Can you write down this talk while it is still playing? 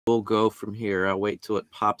we'll go from here. I'll wait till it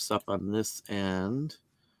pops up on this end.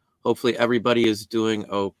 Hopefully everybody is doing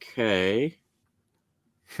okay.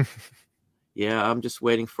 Yeah, I'm just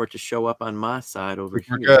waiting for it to show up on my side over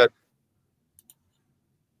here. We're good.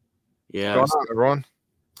 Yeah. What's going on, everyone?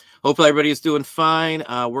 Hopefully everybody is doing fine.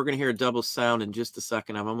 We're going to hear a double sound in just a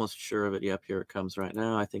second. I'm almost sure of it. Yep, here it comes right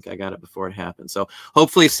now. I think I got it before it happened. So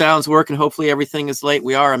hopefully sound's working. Hopefully everything is late.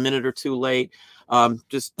 We are a minute or two late.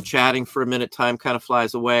 Just chatting for a minute. Time kind of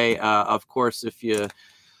flies away. Of course, if you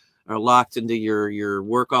are locked into your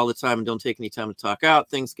work all the time and don't take any time to talk out,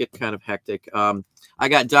 things get kind of hectic. I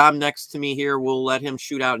got Dom next to me here. We'll let him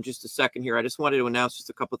shoot out in just a second here. I just wanted to announce just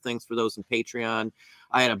a couple of things for those in Patreon.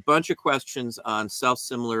 I had a bunch of questions on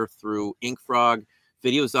self-similar through InkFrog.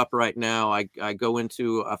 Video's up right now. I go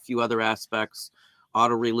into a few other aspects,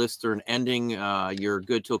 auto relister and ending your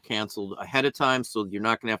good till canceled ahead of time, so you're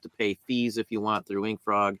not going to have to pay fees if you want through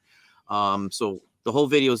InkFrog. So the whole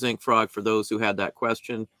video is InkFrog for those who had that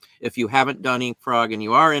question. If you haven't done InkFrog and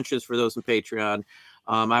you are interested for those in Patreon,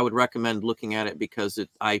 I would recommend looking at it because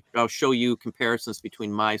I'll show you comparisons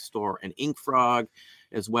between my store and InkFrog,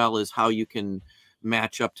 as well as how you can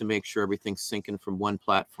match up to make sure everything's syncing from one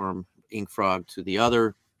platform, InkFrog, to the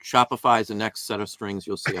other. Shopify is the next set of strings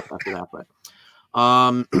you'll see up after that.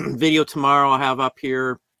 But video tomorrow I'll have up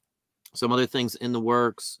here, some other things in the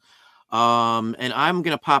works. And I'm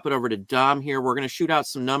going to pop it over to Dom here. We're going to shoot out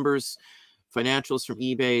some numbers, financials from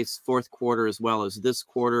eBay's fourth quarter as well as this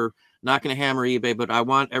quarter. Not going to hammer eBay, but I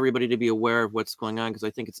want everybody to be aware of what's going on because I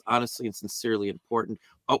think it's honestly and sincerely important.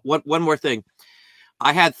 Oh, one more thing.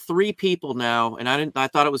 I had 3 people now, and I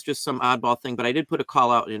thought it was just some oddball thing, but I did put a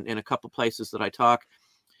call out in a couple places that I talk.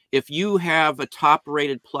 If you have a top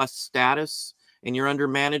rated plus status and you're under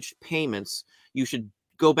managed payments, you should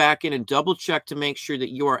go back in and double check to make sure that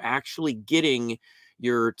you are actually getting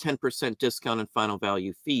your 10% discount in final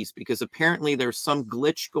value fees, because apparently there's some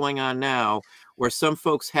glitch going on now where some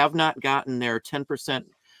folks have not gotten their 10%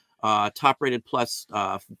 top rated plus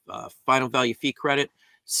final value fee credit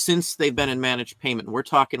since they've been in managed payment. We're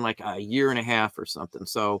talking like a year and a half or something.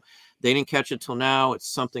 So they didn't catch it till now. It's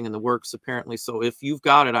something in the works apparently. So if you've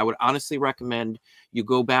got it, I would honestly recommend you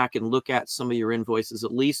go back and look at some of your invoices,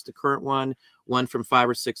 at least the current one from 5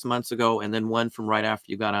 or 6 months ago, and then one from right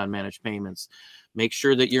after you got on managed payments. Make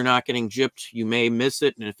sure that you're not getting gypped. You may miss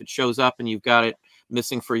it. And if it shows up and you've got it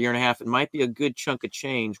missing for a year and a half, it might be a good chunk of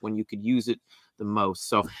change when you could use it the most.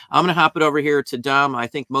 So I'm going to hop it over here to Dom. I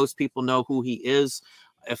think most people know who he is.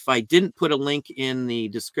 If I didn't put a link in the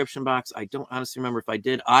description box, I don't honestly remember if I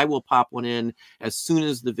did. I will pop one in as soon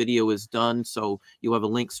as the video is done, so you have a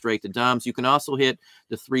link straight to Dom's. You can also hit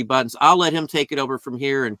the 3 buttons. I'll let him take it over from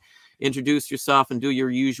here and introduce yourself and do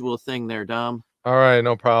your usual thing there, Dom. All right,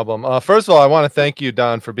 no problem. First of all, I want to thank you,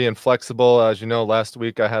 Don, for being flexible. As you know, last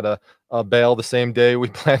week I had a bail the same day we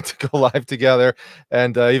planned to go live together,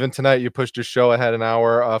 and even tonight you pushed your show ahead an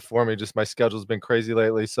hour for me. Just my schedule's been crazy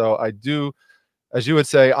lately, so I do, as you would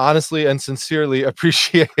say, honestly and sincerely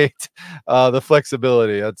appreciate the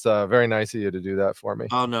flexibility. It's very nice of you to do that for me.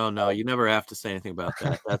 Oh, no, you never have to say anything about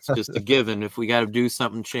that. That's just a given. If we got to do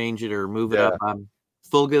something, change it or move it up, I'm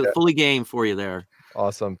fully game for you there.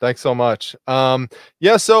 Awesome. Thanks so much.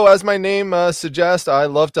 Yeah, so as my name suggests, I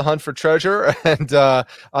love to hunt for treasure, and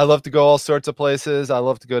I love to go all sorts of places. I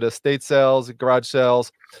love to go to estate sales, garage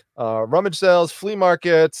sales, rummage sales, flea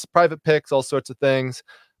markets, private picks, all sorts of things.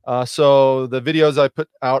 So the videos I put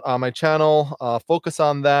out on my channel focus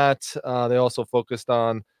on that. They also focused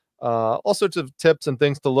on all sorts of tips and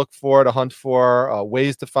things to look for, to hunt for,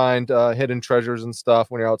 ways to find hidden treasures and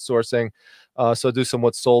stuff when you're outsourcing. So I do some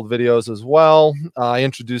what's sold videos as well. I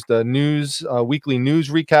introduced a weekly news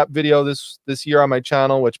recap video this year on my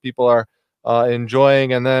channel, which people are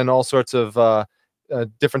enjoying, and then all sorts of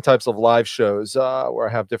different types of live shows where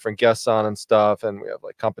I have different guests on and stuff, and we have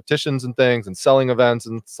like competitions and things and selling events,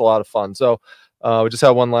 and it's a lot of fun. So we just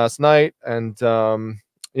had one last night, and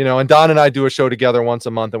you know, and Don and I do a show together once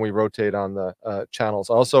a month, and we rotate on the channels.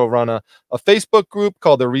 I also run a Facebook group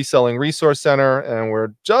called the Reselling Resource Center, and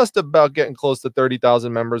we're just about getting close to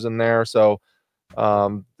 30,000 members in there. So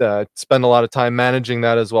spend a lot of time managing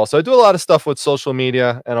that as well. So I do a lot of stuff with social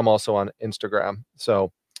media, and I'm also on Instagram.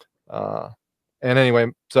 So and anyway,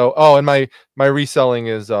 so and my reselling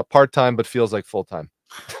is part-time but feels like full-time.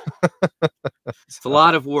 It's a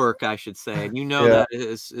lot of work, I should say, and you know that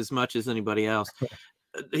as much as anybody else.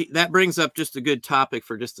 That brings up just a good topic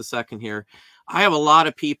for just a second here. I have a lot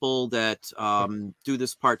of people that do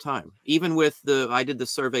this part-time. Even with I did the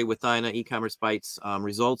survey with Dinah, E-commerce Bites,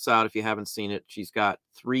 results out if you haven't seen it. She's got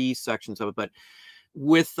 3 sections of it, but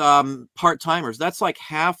with part-timers. That's like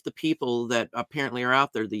half the people that apparently are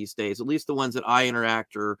out there these days, at least the ones that I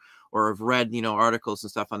interact or have read, you know, articles and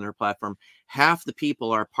stuff on their platform. Half the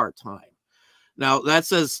people are part-time. Now that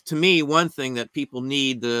says to me one thing, that people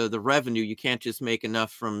need the revenue. You can't just make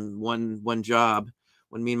enough from one job.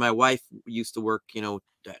 When me and my wife used to work, you know,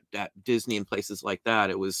 at Disney and places like that,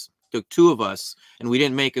 it took two of us, and we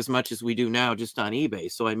didn't make as much as we do now just on eBay.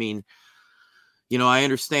 So I mean, you know, I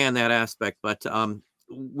understand that aspect, but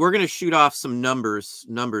we're going to shoot off some numbers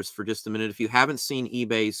for just a minute. If you haven't seen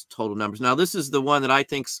eBay's total numbers, now this is the one that I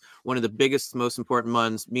think's one of the biggest, most important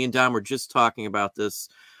ones. Me and Don were just talking about this.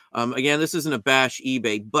 Again, this isn't a bash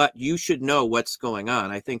eBay, but you should know what's going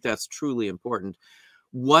on. I think that's truly important.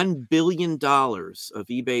 $1 billion of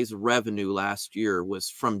eBay's revenue last year was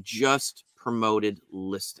from just promoted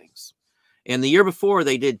listings. And the year before,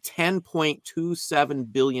 they did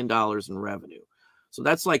 $10.27 billion in revenue. So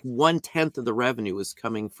that's like 1/10 of the revenue is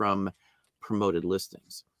coming from promoted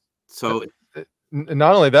listings. So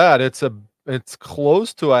not only that, it's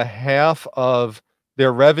close to a half of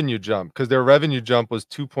their revenue jump, because their revenue jump was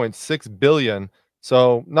 2.6 billion.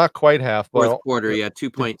 So not quite half, but fourth quarter, yeah,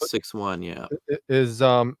 2.61, yeah,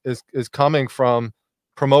 is coming from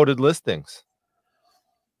promoted listings.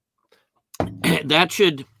 That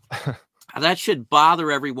should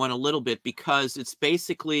bother everyone a little bit, because it's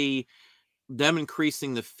basically them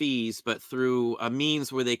increasing the fees, but through a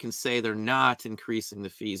means where they can say they're not increasing the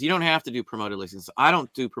fees. You don't have to do promoted listings. I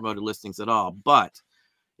don't do promoted listings at all, but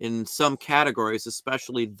in some categories,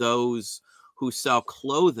 especially those who sell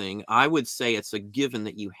clothing, I would say it's a given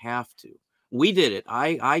that you have to. We did it.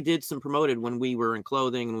 I did some promoted when we were in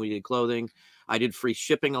clothing, and we did clothing. I did free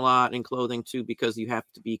shipping a lot in clothing too, because you have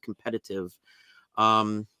to be competitive.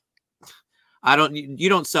 You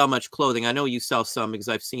don't sell much clothing. I know you sell some, because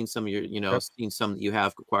I've seen some of your, you know, Yep. seen some that you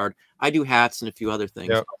have acquired. I do hats and a few other things.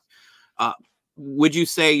 Yep. Would you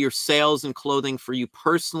say your sales in clothing for you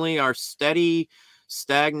personally are steady,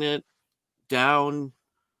 stagnant, down?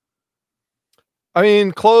 I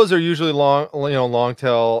mean, clothes are usually long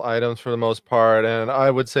tail items for the most part, and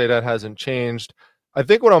I would say that hasn't changed. I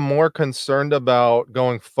think what I'm more concerned about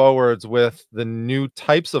going forwards with the new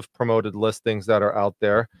types of promoted listings that are out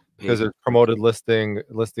there, because there's promoted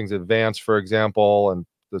listings advanced, for example, and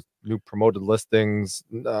the new promoted listings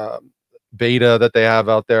beta that they have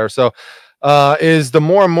out there. So is the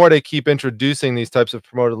more and more they keep introducing these types of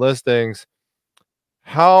promoted listings,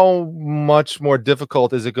 how much more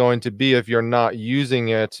difficult is it going to be if you're not using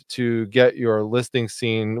it to get your listing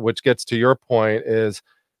seen, which gets to your point, is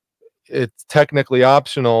it's technically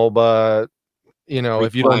optional, but you know,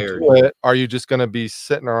 if you don't do it, are you just going to be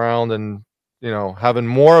sitting around and, you know, having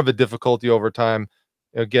more of a difficulty over time,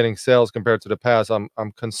 you know, getting sales compared to the past? I'm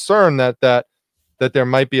concerned that there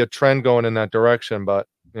might be a trend going in that direction, but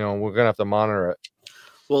you know, we're going to have to monitor it.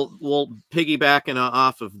 Well, piggybacking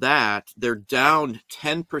off of that, they're down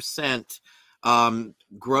 10%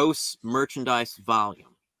 gross merchandise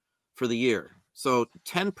volume for the year. So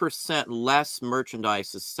 10% less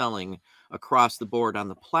merchandise is selling across the board on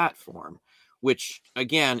the platform, which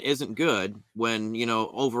again isn't good when, you know,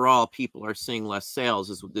 overall people are seeing less sales,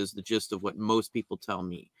 is the gist of what most people tell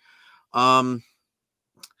me.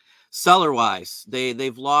 Seller wise,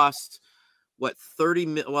 they've lost what, 30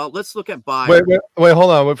 million. Well, let's look at buyers. Wait,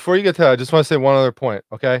 hold on. Before you get to that, I just want to say one other point,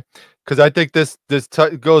 okay? Because I think this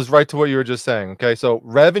goes right to what you were just saying, okay? So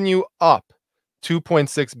revenue up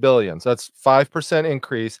 2.6 billion. So that's 5%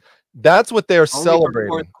 increase. That's what they're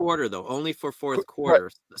celebrating. For fourth quarter, though. Only for fourth quarter.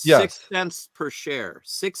 Right. Yes. 6 cents per share.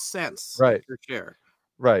 6 cents right. per share.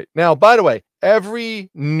 Right. Now, by the way,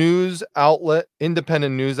 every news outlet,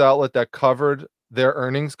 independent news outlet that covered their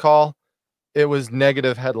earnings call, it was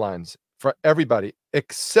negative headlines for everybody,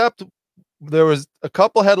 except there was a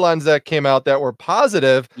couple headlines that came out that were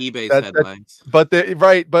positive. eBay's headlines.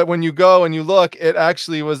 But when you go and you look, it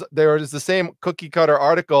actually was, there was the same cookie cutter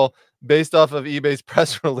article based off of eBay's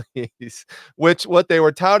press release, which what they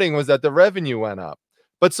were touting was that the revenue went up.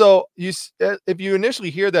 But so if you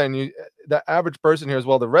initially hear that, and the average person hears,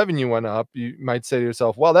 well, the revenue went up, you might say to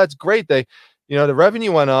yourself, well, that's great. The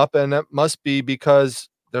revenue went up, and that must be because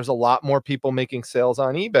there's a lot more people making sales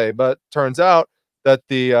on eBay. But turns out that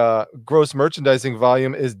the gross merchandising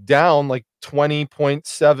volume is down like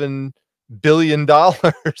 $20.7 billion.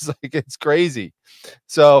 Like, it's crazy.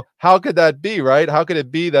 So how could that be, right? How could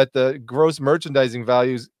it be that the gross merchandising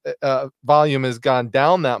volume has gone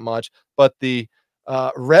down that much, but the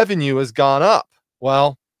revenue has gone up?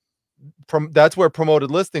 Well, that's where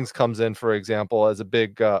promoted listings comes in, for example, as a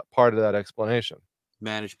big part of that explanation.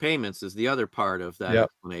 Managed payments is the other part of that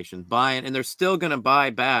explanation. Buying, and they're still going to buy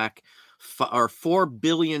back or $4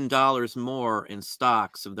 billion more in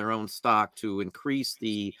stocks of their own stock to increase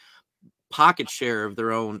the pocket share of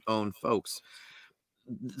their own folks.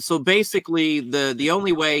 So basically, the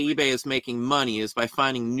only way eBay is making money is by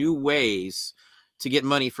finding new ways to get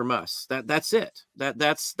money from us. That's it.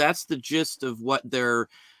 That's the gist of what their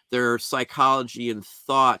psychology and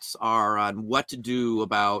thoughts are on what to do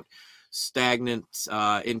about stagnant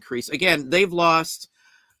increase. Again, they've lost.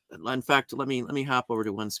 In fact, let me hop over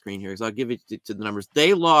to one screen here because I'll give it to the numbers.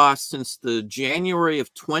 They lost since the January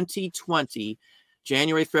of 2020,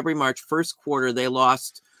 January, February, March, first quarter. They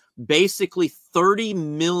lost basically 30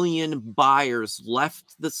 million buyers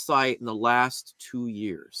left the site in the last 2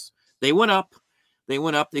 years. They went up. They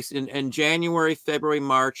went up. They in January, February,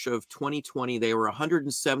 March of 2020, they were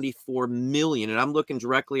 174 million. And I'm looking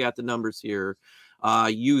directly at the numbers here.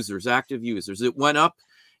 Users, active users. It went up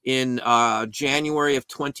in January of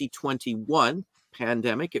 2021,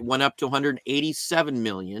 pandemic. It went up to 187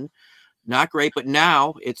 million. Not great, but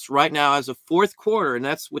now it's right now as a fourth quarter, and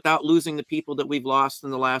that's without losing the people that we've lost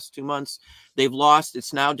in the last 2 months. They've lost,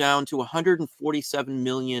 it's now down to 147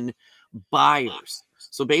 million buyers.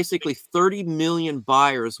 So basically 30 million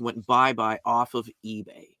buyers went bye-bye off of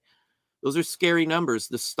eBay. Those are scary numbers.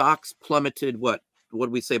 The stocks plummeted, what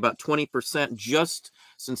did we say, about 20% just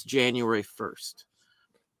since January 1st.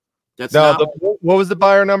 That's now, not... what was the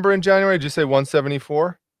buyer number in January? Did you say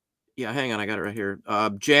 174? Yeah, hang on, I got it right here.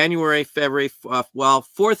 January, February, well,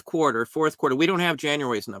 fourth quarter. We don't have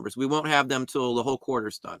January's numbers. We won't have them till the whole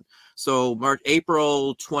quarter's done. So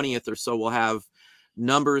April 20th or so, we'll have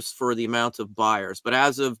numbers for the amount of buyers. But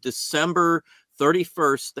as of December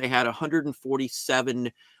 31st, they had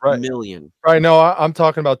 147 million. Right. No, I'm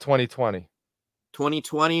talking about 2020.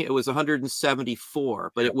 2020, it was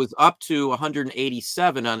 174, but it was up to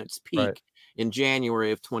 187 on its peak in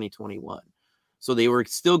January of 2021. So they were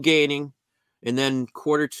still gaining, and then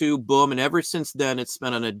quarter two, boom, and ever since then it's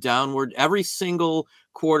been on a downward. Every single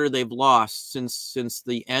quarter they've lost since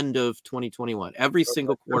the end of 2021. Every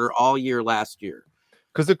single quarter all year last year.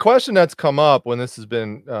 Because the question that's come up when this has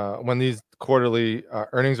been when these quarterly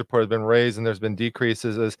earnings reports have been raised and there's been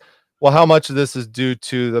decreases is, well, how much of this is due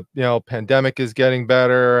to the pandemic is getting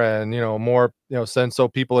better and more sense, so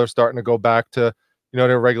people are starting to go back to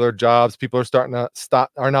their regular jobs. People are starting to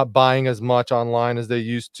are not buying as much online as they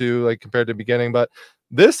used to, like compared to the beginning. But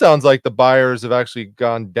this sounds like the buyers have actually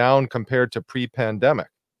gone down compared to pre-pandemic.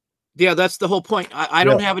 Yeah, that's the whole point. I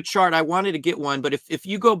don't have a chart. I wanted to get one, but if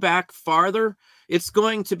you go back farther, it's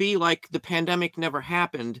going to be like the pandemic never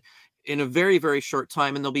happened in a very, very short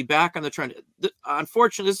time, and they'll be back on the trend.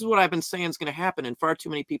 Unfortunately, this is what I've been saying is going to happen, and far too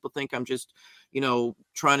many people think I'm just,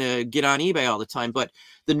 trying to get on eBay all the time. But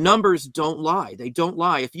the numbers don't lie. They don't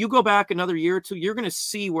lie. If you go back another year or two, you're going to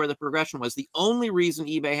see where the progression was. The only reason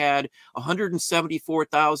eBay had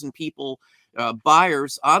 174,000 people,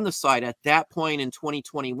 buyers on the site at that point in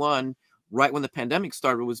 2021, right when the pandemic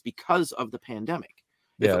started, was because of the pandemic.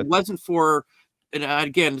 If it wasn't for... And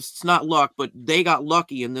again, it's not luck, but they got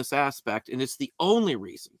lucky in this aspect, and it's the only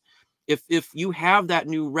reason. If you have that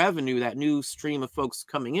new revenue, that new stream of folks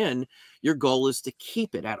coming in, your goal is to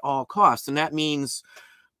keep it at all costs, and that means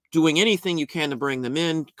doing anything you can to bring them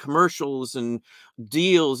in, commercials and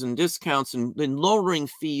deals and discounts and lowering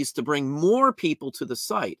fees to bring more people to the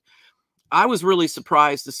site. I was really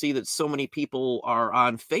surprised to see that so many people are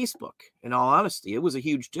on Facebook. In all honesty, it was a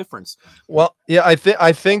huge difference. Well, yeah, I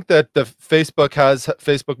think that the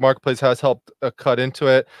Facebook Marketplace has helped cut into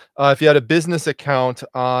it. If you had a business account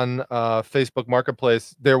on Facebook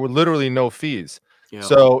Marketplace, there were literally no fees. Yeah.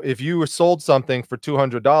 So if you were sold something for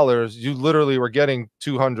 $200, you literally were getting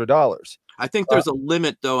 $200. I think there's a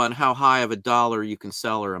limit though on how high of a dollar you can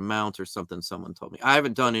sell or amount or something. Someone told me. I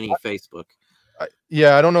haven't done any Facebook.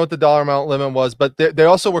 Yeah, I don't know what the dollar amount limit was, but they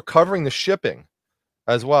also were covering the shipping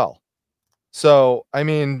as well. So, I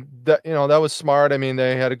mean, that was smart. I mean,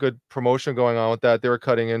 they had a good promotion going on with that. They were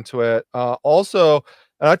cutting into it. Also,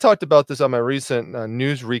 and I talked about this on my recent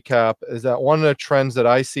news recap, is that one of the trends that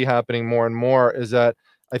I see happening more and more is that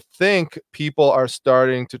I think people are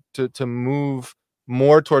starting to move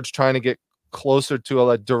more towards trying to get closer to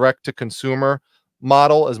a direct to consumer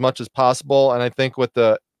model as much as possible. And I think with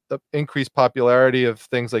the increased popularity of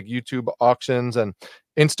things like YouTube auctions and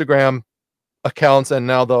Instagram accounts, and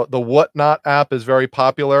now the Whatnot app is very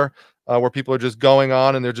popular, where people are just going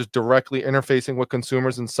on and they're just directly interfacing with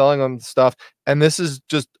consumers and selling them stuff. And this is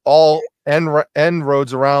just all end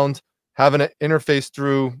roads around having an interface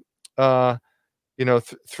through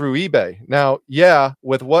through eBay. Now, yeah,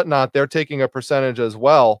 with Whatnot, they're taking a percentage as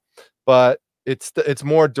well, but it's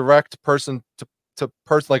more direct person to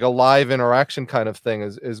like a live interaction kind of thing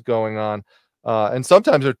is going on. And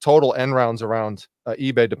sometimes they're total end rounds around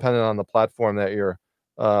eBay, depending on the platform that you're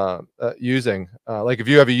using. Like if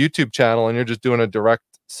you have a YouTube channel and you're just doing a direct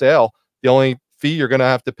sale, the only fee you're going to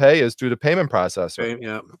have to pay is through the payment processor. Okay,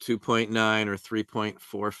 yeah, 2.9 or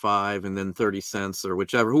 3.45 and then 30 cents or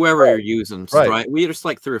whoever you're using. Right. We just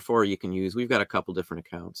like 3 or 4 you can use. We've got a couple different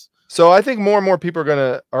accounts. So I think more and more people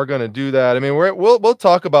are gonna do that. I mean, we'll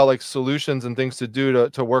talk about like solutions and things to do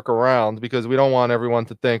to work around, because we don't want everyone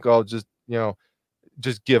to think, oh, just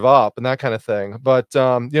just give up and that kind of thing. But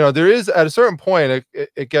there is, at a certain point,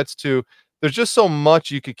 it gets to, there's just so much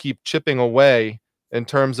you could keep chipping away in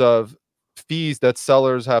terms of fees that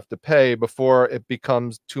sellers have to pay before it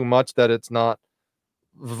becomes too much that it's not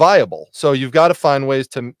viable. So you've got to find ways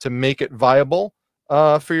to make it viable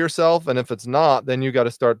for yourself. And if it's not, then you got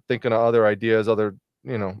to start thinking of other ideas, other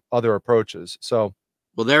approaches. So,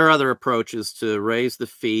 well, there are other approaches to raise the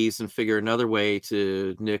fees and figure another way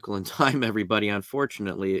to nickel and dime everybody.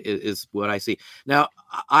 Unfortunately, is what I see now.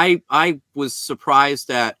 I was surprised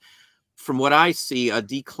at, from what I see, a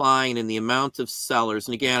decline in the amount of sellers.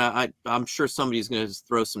 And again, I'm sure somebody's going to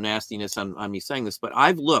throw some nastiness on me saying this, but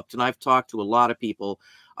I've looked and I've talked to a lot of people.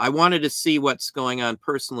 I wanted to see what's going on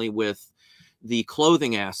personally with the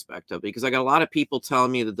clothing aspect of it, because I got a lot of people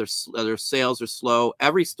telling me that their sales are slow.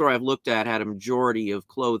 Every store I've looked at had a majority of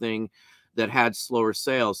clothing that had slower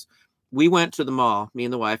sales. We went to the mall, me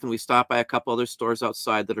and the wife, and we stopped by a couple other stores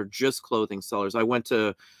outside that are just clothing sellers. I went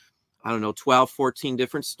to, I don't know, 12, 14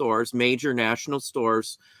 different stores, major national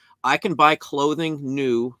stores. I can buy clothing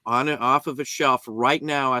new off of a shelf right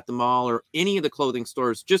now at the mall or any of the clothing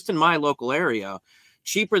stores just in my local area,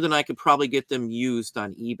 cheaper than I could probably get them used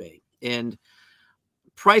on eBay. And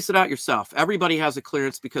price it out yourself. Everybody has a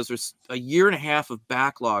clearance because there's a year and a half of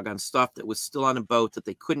backlog on stuff that was still on a boat that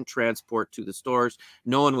they couldn't transport to the stores.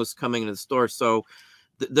 No one was coming into the store. So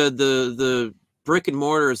the brick and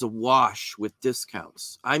mortar is awash with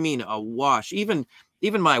discounts. I mean, awash. Even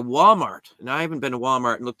my Walmart, and I haven't been to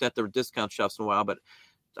Walmart and looked at their discount shelves in a while, but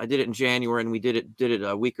I did it in January, and we did it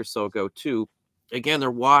a week or so ago too. Again,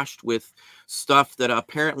 they're washed with stuff that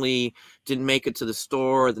apparently didn't make it to the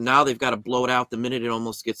store. Now they've got to blow it out the minute it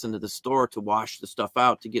almost gets into the store to wash the stuff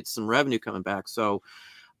out to get some revenue coming back. So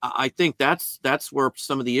I think that's where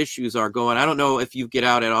some of the issues are going. I don't know if you get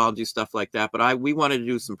out at all and do stuff like that, but we wanted to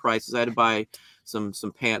do some prices. I had to buy some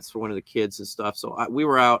pants for one of the kids and stuff. So we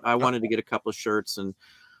were out. I wanted to get a couple of shirts, and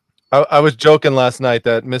I was joking last night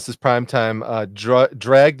that Mrs. Primetime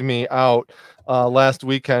dragged me out last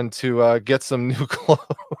weekend to get some new clothes.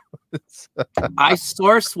 I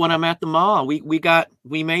source when I'm at the mall.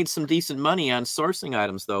 We made some decent money on sourcing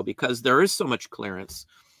items though, because there is so much clearance.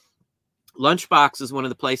 Lunchbox is one of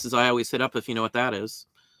the places I always hit up, if you know what that is.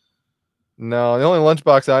 No, the only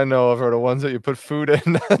lunchbox I know of are the ones that you put food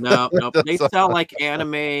in. No, they sell like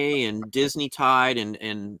anime and Disney Tide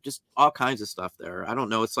and just all kinds of stuff there. I don't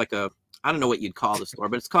know. It's like I don't know what you'd call the store,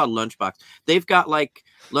 but it's called Lunchbox. They've got like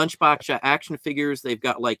Lunchbox action figures. They've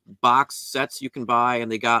got like box sets you can buy,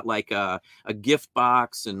 and they got like a gift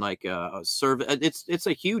box and like a service. It's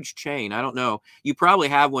a huge chain. I don't know. You probably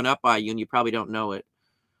have one up by you, and you probably don't know it.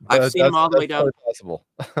 I've seen them all the way down. Possible.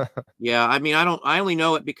 Yeah, I mean, I only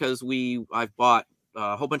know it because I've bought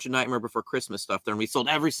a whole bunch of Nightmare Before Christmas stuff there, and we sold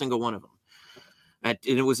every single one of them. And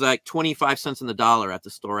it was like 25 cents on the dollar at the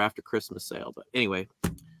store after Christmas sale. But anyway,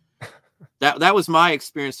 that was my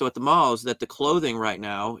experience. So at the mall is that the clothing right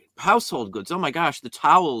now, household goods, oh my gosh, the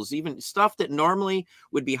towels, even stuff that normally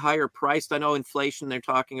would be higher priced. I know inflation they're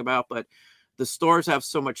talking about, but the stores have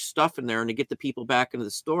so much stuff in there, and to get the people back into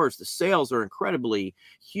the stores, the sales are incredibly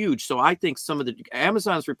huge. So I think some of the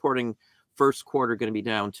Amazon's reporting first quarter going to be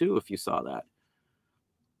down too, if you saw that.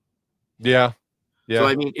 Yeah. So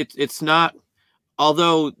I mean, it's not,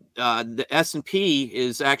 although the S&P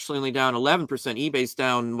is actually only down 11%, eBay's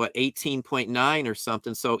down what, 18.9 or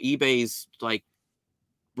something. So eBay's like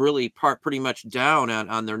really pretty much down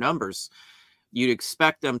on their numbers. You'd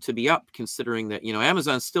expect them to be up, considering that,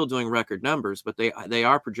 Amazon's still doing record numbers, but they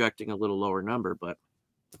are projecting a little lower number. But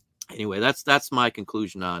anyway, that's my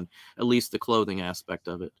conclusion on at least the clothing aspect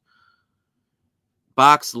of it.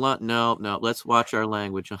 No, let's watch our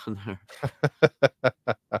language on there.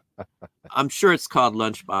 I'm sure it's called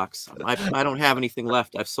Lunchbox. I don't have anything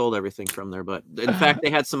left. I've sold everything from there, but in fact, they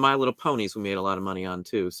had some My Little Ponies we made a lot of money on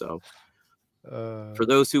too. So for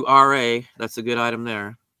those who RA, that's a good item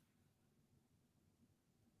there.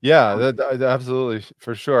 Yeah, absolutely,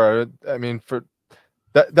 for sure. I mean,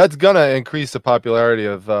 that's gonna increase the popularity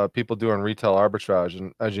of people doing retail arbitrage,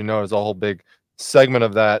 and as you know, there's a whole big segment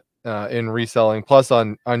of that in reselling. Plus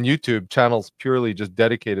on YouTube, channels purely just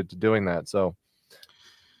dedicated to doing that. So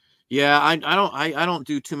Yeah, I don't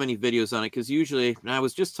do too many videos on it because usually, and I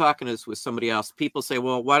was just talking this with somebody else. People say,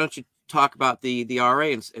 well, why don't you talk about the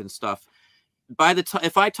RA and stuff? By the time,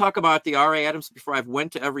 if I talk about the RA items before I've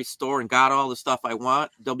went to every store and got all the stuff I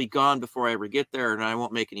want, they'll be gone before I ever get there, and I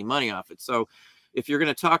won't make any money off it. So if you're going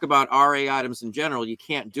to talk about RA items in general, you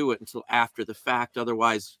can't do it until after the fact.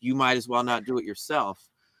 Otherwise, you might as well not do it yourself.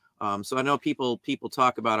 So I know people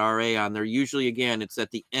talk about RA on there. Usually, again, it's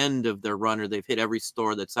at the end of their run, or they've hit every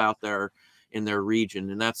store that's out there in their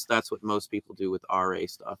region, and that's what most people do with RA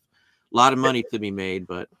stuff. A lot of money to be made,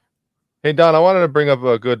 but hey Don, I wanted to bring up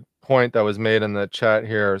a good point that was made in the chat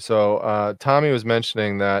here. So Tommy was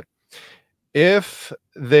mentioning that if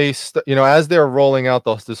they, as they're rolling out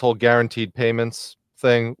this whole guaranteed payments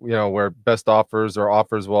thing, where best offers or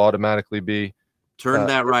offers will automatically be, turn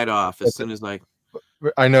that right off as soon as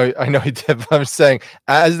I know he did, but I'm saying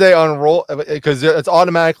as they unroll, because it's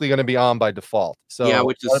automatically going to be on by default. So yeah,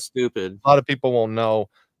 which is stupid. A lot of people won't know.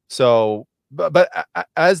 So, but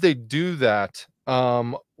as they do that,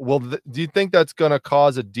 do you think that's going to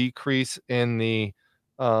cause a decrease in the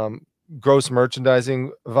gross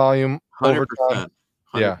merchandising volume over time?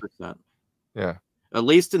 100%. Yeah. At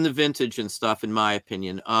least in the vintage and stuff, in my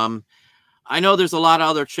opinion. I know there's a lot of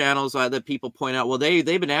other channels that people point out. Well, they've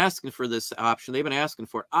been asking for this option. They've been asking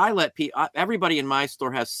for it. I let everybody in my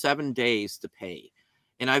store has 7 days to pay,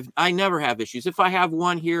 and I never have issues. If I have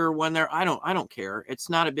one here or one there, I don't care. It's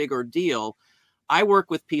not a big ordeal. I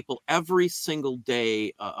work with people every single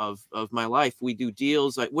day of my life. We do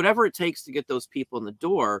deals, like whatever it takes to get those people in the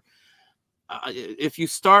door. If you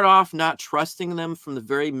start off not trusting them from the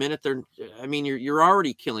very minute you're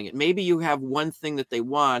already killing it. Maybe you have one thing that they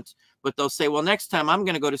want, but they'll say, well, next time I'm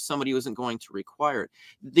going to go to somebody who isn't going to require it.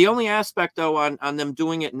 The only aspect, though, on them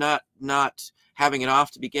doing it, not having it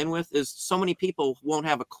off to begin with, is so many people won't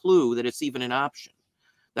have a clue that it's even an option.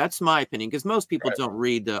 That's my opinion, because most people don't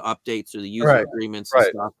read the updates or the user agreements and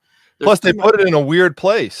stuff. Plus, they put it in a weird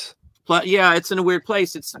place. Yeah, it's in a weird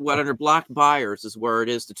place. It's under blocked buyers is where it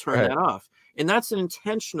is to turn that off. And that's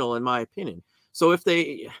intentional, in my opinion. So if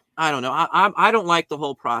I don't know, I don't like the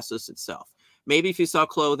whole process itself. Maybe if you sell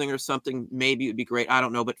clothing or something, maybe it'd be great. I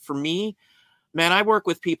don't know. But for me, man, I work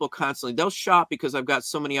with people constantly. They'll shop because I've got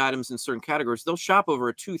so many items in certain categories. They'll shop over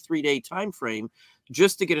a 2-3 day time frame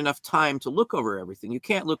just to get enough time to look over everything. You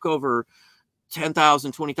can't look over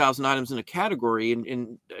 10,000, 20,000 items in a category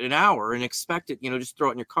in an hour and expect it, just throw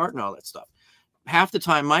it in your cart and all that stuff. Half the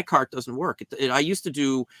time my cart doesn't work. I used to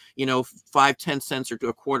do, 5-10 cents or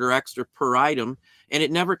a quarter extra per item, and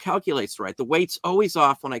it never calculates right. The weight's always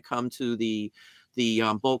off when I come to the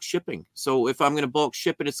bulk shipping. So if I'm going to bulk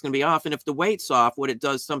ship it, it's going to be off. And if the weight's off, what it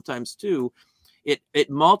does sometimes too, it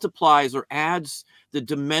multiplies or adds the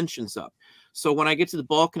dimensions up. So when I get to the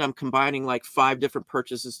bulk and I'm combining like 5 different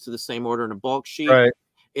purchases to the same order in a bulk sheet,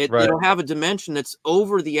 it'll have a dimension that's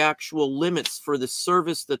over the actual limits for the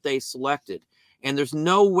service that they selected. And there's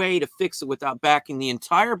no way to fix it without backing the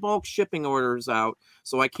entire bulk shipping orders out.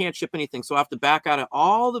 So I can't ship anything. So I have to back out of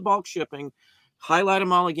all the bulk shipping, highlight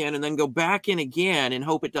them all again, and then go back in again and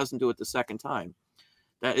hope it doesn't do it the second time.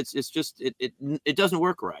 That it doesn't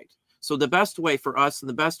work right. So the best way for us, and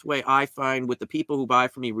the best way I find with the people who buy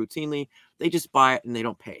from me routinely, they just buy it and they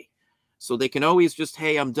don't pay. So they can always just,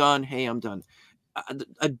 hey, I'm done. Hey, I'm done.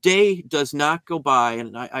 A day does not go by,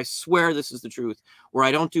 and I swear this is the truth, where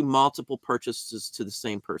I don't do multiple purchases to the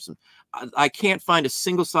same person. I can't find a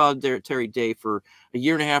single solitary day for a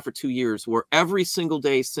year and a half or 2 years where every single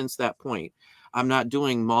day since that point, I'm not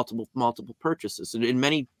doing multiple purchases. And in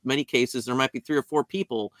many cases, there might be 3 or 4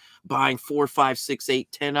 people buying 4, 5, 6,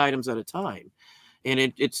 8, 10 items at a time.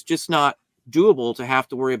 And it's just not doable to have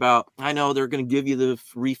to worry about. I know they're going to give you the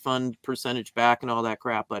refund percentage back and all that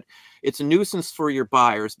crap, but it's a nuisance for your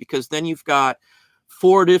buyers, because then you've got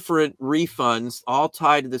 4 different refunds all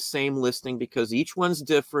tied to the same listing because each one's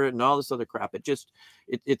different and all this other crap.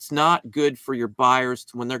 It's not good for your buyers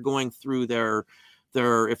when they're going through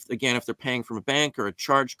if they're paying from a bank or a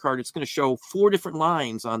charge card, it's going to show 4 different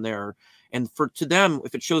lines on there. And to them,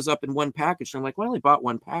 if it shows up in one package, they're like, well, I only bought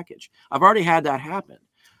 1 package. I've already had that happen.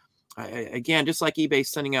 Again, just like eBay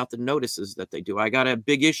sending out the notices that they do. I got a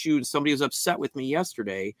big issue, and somebody was upset with me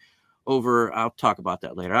yesterday over, I'll talk about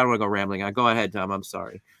that later. I don't want to go rambling. Go ahead, Tom. I'm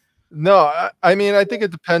sorry. No, I mean, I think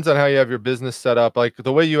it depends on how you have your business set up. Like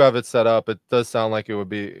the way you have it set up, it does sound like it would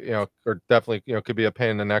be, or definitely, could be a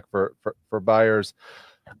pain in the neck for buyers.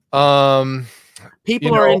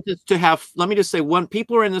 People are in this to have, let me just say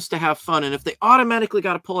people are in this to have fun. And if they automatically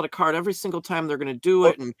got to pull out a card every single time, they're going to do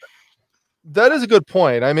it. And That is a good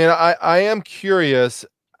point. I mean, I am curious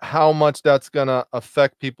how much that's gonna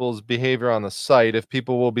affect people's behavior on the site, if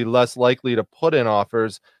people will be less likely to put in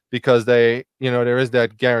offers because they, there is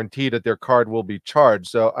that guarantee that their card will be charged.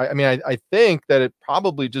 So I mean, I think that it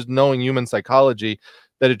probably, just knowing human psychology,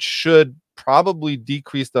 that it should probably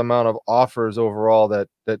decrease the amount of offers overall that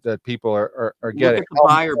people are Look getting. at the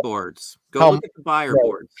buyer boards. Go How look at the buyer Right.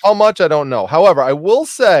 boards. How much, I don't know. However, I will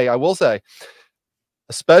say,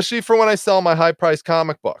 especially for when I sell my high price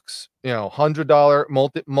comic books, $100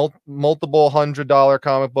 multiple $100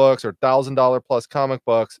 comic books or $1,000 plus comic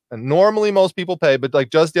books. And normally most people pay, but like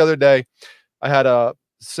just the other day, I had a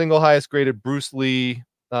single highest graded Bruce Lee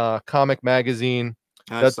comic magazine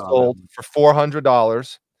I that saw that. sold for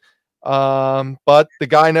 $400. But the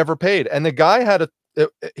guy never paid. And the guy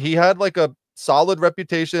he had like a solid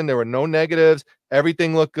reputation. There were no negatives.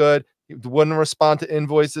 Everything looked good. He wouldn't respond to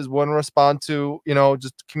invoices, wouldn't respond to,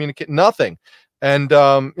 just communicate, nothing. And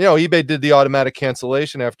eBay did the automatic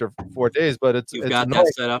cancellation after 4 days, but You've it's got that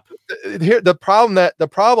annoying. set up. Here, the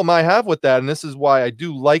problem I have with that, and this is why I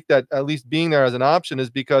do like that, at least being there as an option, is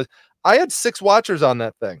because I had 6 watchers on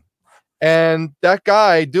that thing. And that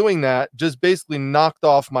guy doing that just basically knocked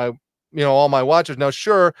off all my watchers. Now,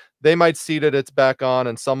 sure, they might see that it's back on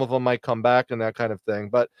and some of them might come back and that kind of thing.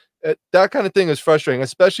 But that kind of thing is frustrating,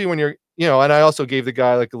 especially when and I also gave the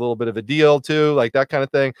guy like a little bit of a deal too, like that kind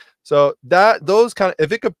of thing. So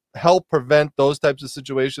if it could help prevent those types of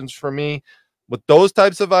situations for me with those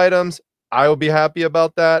types of items, I would be happy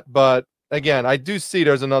about that. But again, I do see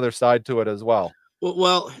there's another side to it as well.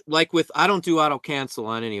 Well, like I don't do auto cancel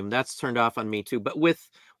on any of them. That's turned off on me too. But with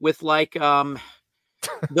like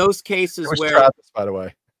those It cases was where, Travis, by the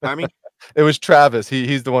way. pardon me, It was Travis.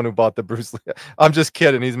 He's the one who bought the Bruce Lee. I'm just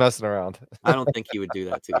kidding. He's messing around. I don't think he would do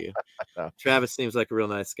that to you. No. Travis seems like a real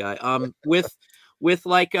nice guy. With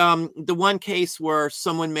like the one case where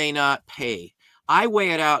someone may not pay, I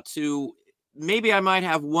weigh it out to, maybe I might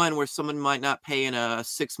have one where someone might not pay in a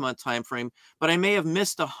 6-month time frame, but I may have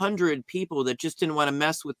missed 100 people that just didn't want to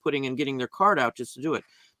mess with putting and getting their card out just to do it.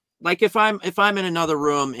 Like if I'm in another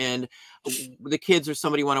room and the kids or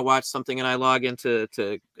somebody want to watch something and I log into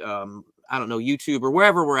I don't know, YouTube or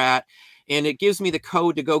wherever we're at, and it gives me the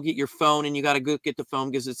code to go get your phone, and you got to go get the phone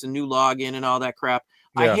because it's a new login and all that crap.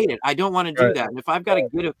 I Yeah. hate it. I don't want to do Right. that. And if I've got to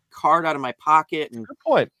get a card out of my pocket, and Good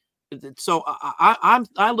point. so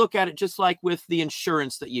I look at it just like with the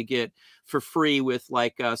insurance that you get for free with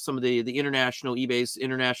like some of the international eBay's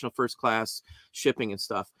international first class shipping and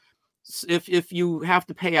stuff. If you have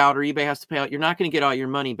to pay out or eBay has to pay out, you're not going to get all your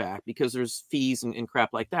money back because there's fees and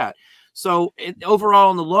crap like that. So overall,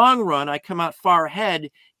 in the long run, I come out far ahead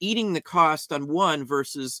eating the cost on one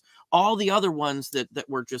versus all the other ones that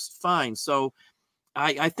were just fine. So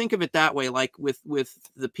I think of it that way, like with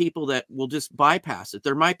the people that will just bypass it.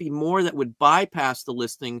 There might be more that would bypass the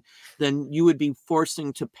listing than you would be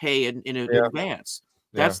forcing to pay in Yeah. advance.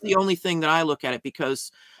 Yeah. That's the only thing that I look at it,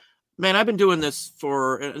 because man, I've been doing this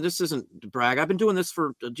for, this isn't to brag, I've been doing this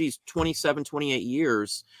for, geez, 27, 28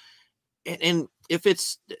 years. And if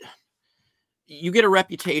it's, you get a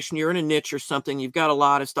reputation, you're in a niche or something, you've got a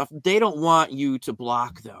lot of stuff, they don't want you to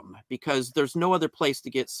block them because there's no other place to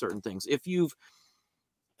get certain things. If you've,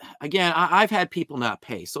 again, I've had people not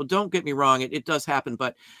pay, so don't get me wrong, it does happen.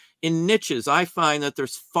 But in niches, I find that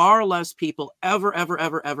there's far less people ever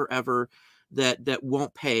that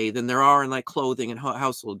won't pay than there are in like clothing and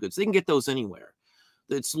household goods. They can get those anywhere.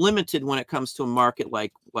 It's limited when it comes to a market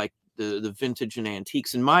like the vintage and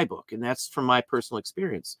antiques in my book, and that's from my personal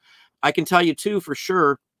experience. I can tell you too, for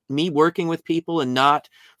sure, me working with people and not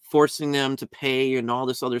forcing them to pay and all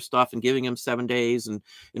this other stuff and giving them 7 days and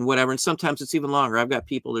whatever. And sometimes it's even longer. I've got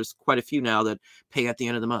people, there's quite a few now that pay at the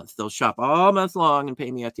end of the month. They'll shop all month long and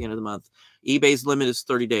pay me at the end of the month. eBay's limit is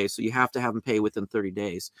 30 days. So you have to have them pay within 30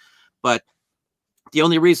 days. But the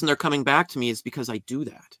only reason they're coming back to me is because I do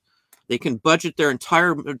that. They can budget their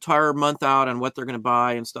entire month out on what they're going to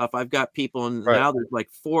buy and stuff. I've got people, and Right. now there's like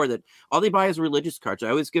 4 that all they buy is religious cards. I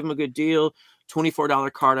always give them a good deal.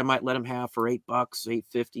 $24 card I might let them have for $8,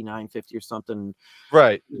 $8.50, $9.50 or something.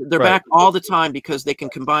 Right. They're Right. back all the time because they can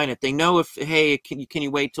combine it. They know if, hey, can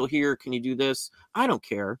you wait till here? Can you do this? I don't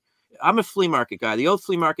care. I'm a flea market guy. The old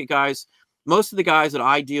flea market guys, most of the guys that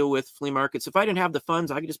I deal with, flea markets, if I didn't have the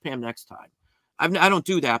funds, I could just pay them next time. I don't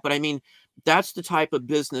do that, but I mean, that's the type of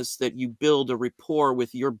business that you build a rapport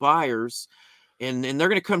with your buyers, and they're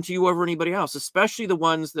going to come to you over anybody else, especially the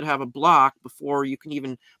ones that have a block before you can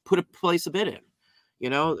even place a bid in. You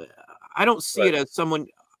know, I don't see it as someone,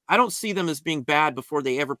 I don't see them as being bad before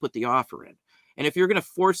they ever put the offer in. And if you're going to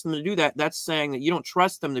force them to do that, that's saying that you don't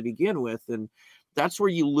trust them to begin with. And that's where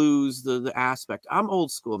you lose the aspect. I'm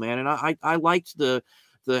old school, man, and I liked the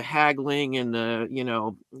haggling and the, you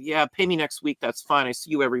know, yeah, pay me next week, that's fine, I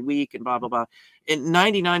see you every week and blah blah blah. And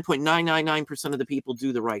 99.999% of the people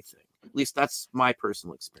do the right thing. At least that's my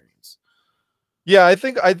personal experience. Yeah, I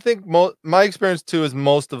think my experience too is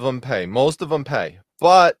most of them pay. Most of them pay.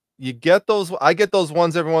 But you get those I get those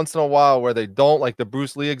ones every once in a while where they don't, like the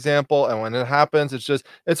Bruce Lee example, and when it happens,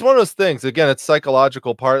 it's one of those things. Again, it's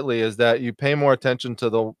psychological partly, is that you pay more attention to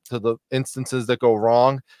the instances that go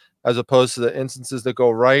wrong as opposed to the instances that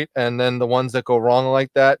go right, and then the ones that go wrong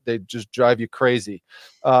like that, they just drive you crazy.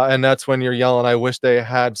 And that's when you're yelling, I wish they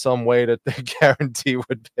had some way that they guarantee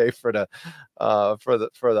would pay for the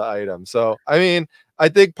item. So I mean, I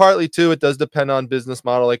think partly too, it does depend on business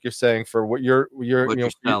model, like you're saying, for what you're What you know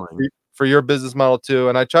you're selling. for your business model too.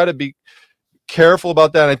 And I try to be careful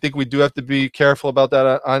about that. I think we do have to be careful about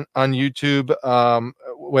that on YouTube,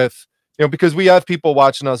 with, you know, because we have people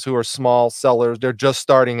watching us who are small sellers. They're just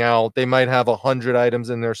starting out. They might have 100 items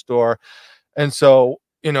in their store, and so,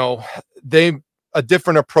 you know, they a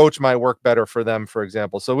different approach might work better for them, for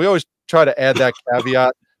example. So we always try to add that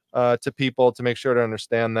caveat to people to make sure to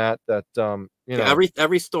understand that you Yeah, know.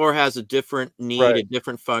 every store has a different need, Right. a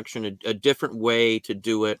different function, a different way to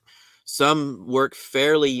do it. Some work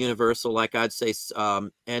fairly universal, like I'd say,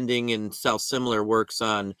 ending and sell similar works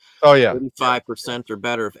on Oh yeah. Yeah. 85% or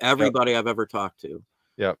better of Yep. everybody I've ever talked to.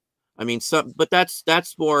 Yep. I mean, some, but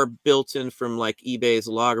that's more built in from like eBay's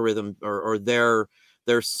logarithm, or their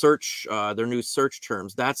search, their new search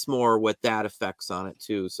terms. That's more what that affects on it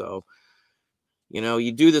too. So, you know,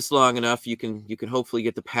 you do this long enough, you can hopefully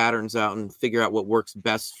get the patterns out and figure out what works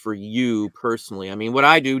best for you personally. I mean, what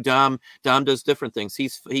I do, Dom does different things.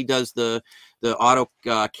 He does the auto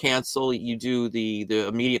cancel. You do the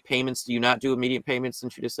immediate payments. Do you not do immediate payments,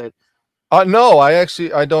 since you just said? No,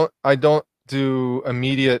 I don't do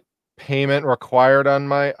immediate payment required on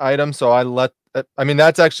my item. So I mean,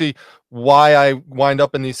 that's actually why I wind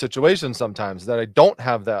up in these situations sometimes, that I don't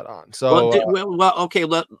have that on. Well, So okay.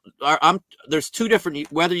 There's two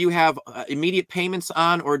different. Whether you have immediate payments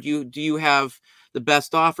on, or do you have the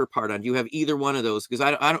best offer part on? Do you have either one of those? Because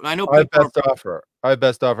I know I have people are. best offer. I have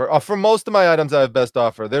best offer. For most of my items, I have best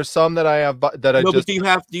offer. There's some that I have that I No, but just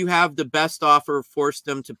do you have the best offer force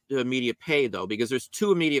them to immediate pay though? Because there's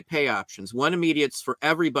two immediate pay options. One immediate's for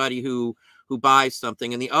everybody who buys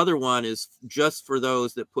something, and the other one is just for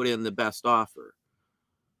those that put in the best offer.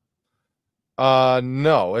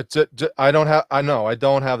 no, I don't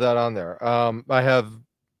have that on there. I have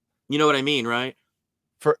You know what I mean, right?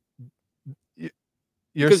 for y-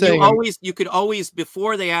 you're Because saying you could always,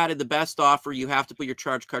 before they added the best offer, you have to put your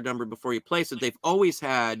charge card number before you place it. They've always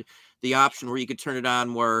had the option where you could turn it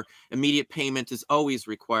on, where immediate payment is always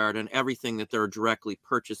required on everything that they're directly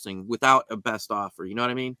purchasing without a best offer. You know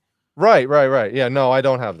what I mean? right. Yeah, no, I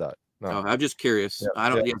don't have that. Oh, No. I'm just curious.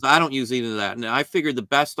 Yeah, yeah. I don't use either of that. And I figured the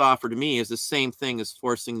best offer to me is the same thing as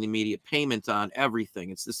forcing the immediate payment on everything.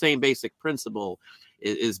 It's the same basic principle,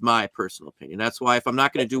 is my personal opinion. That's why if I'm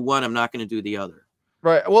not going to do one, I'm not going to do the other.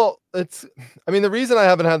 Right. Well, I mean, the reason I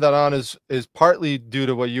haven't had that on is partly due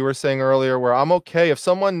to what you were saying earlier, where I'm okay if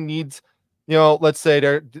someone needs, you know, let's say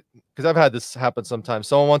because I've had this happen sometimes.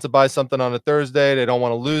 Someone wants to buy something on a Thursday, they don't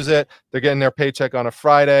want to lose it. They're getting their paycheck on a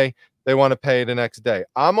Friday, they want to pay the next day.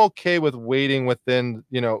 I'm okay with waiting within,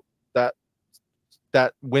 you know, that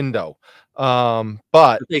that window. But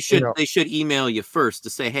But they you should know, they should email you first to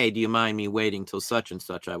say, "Hey, do you mind me waiting till such and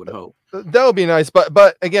such?" I would hope. that would be nice.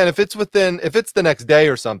 But again, if it's the next day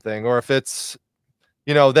or something, or if it's,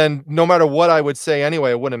 you know, then no matter what I would say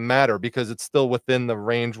anyway, it wouldn't matter because it's still within the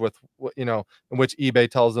range with you know, in which eBay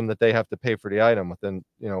tells them that they have to pay for the item within,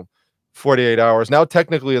 you know, 48 hours. Now,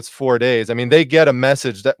 technically it's 4 days. I mean, they get a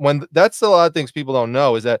message that when that's a lot of things people don't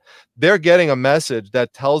know, is that they're getting a message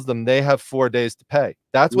that tells them they have 4 days to pay.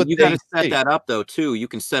 That's Well, what you got they to set see. that up though too. You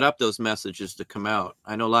can set up those messages to come out.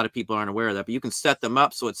 I know a lot of people aren't aware of that, but you can set them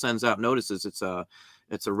up so it sends out notices. It's a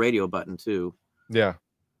radio button too. Yeah.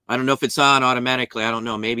 I don't know if it's on automatically. I don't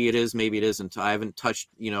know. Maybe it is. Maybe it isn't. I haven't touched.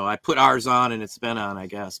 I put ours on and it's been on, I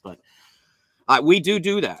guess. But we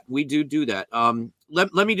do that. We do that.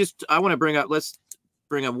 Let me just. I want to bring up. Let's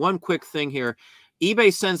bring up one quick thing here.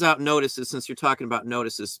 eBay sends out notices. Since you're talking about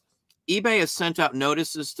notices, eBay has sent out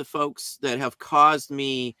notices to folks that have caused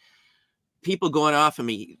me, people going off of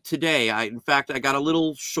me today. In fact, I got a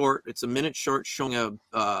little short. It's a minute short showing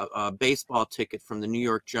a baseball ticket from the New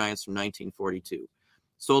York Giants from 1942.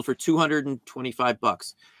 Sold for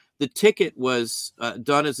 $225. The ticket was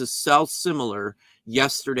done as a sell similar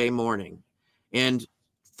yesterday morning. And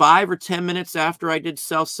 5 or 10 minutes after I did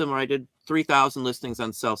sell similar, I did 3,000 listings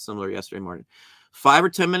on sell similar yesterday morning. 5 or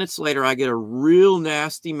 10 minutes later, I get a real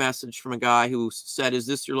nasty message from a guy who said, "Is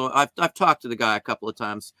this your loan?" I've talked to the guy a couple of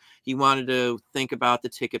times. He wanted to think about the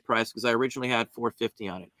ticket price because I originally had 450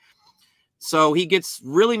 on it. So he gets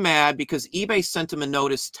really mad because eBay sent him a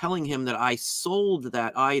notice telling him that I sold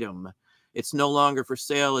that item. It's no longer for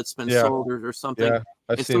sale. It's been Yeah. sold or something. Yeah.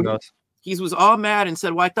 I've And seen so those. he was all mad and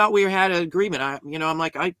said, "Well, I thought we had an agreement." I'm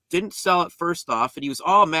like, "I didn't sell it first off." And he was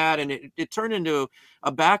all mad, and it turned into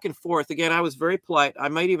a back and forth. Again, I was very polite. I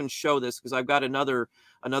might even show this because I've got another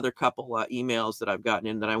couple emails that I've gotten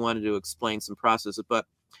in that I wanted to explain some processes. But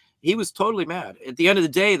he was totally mad. At the end of the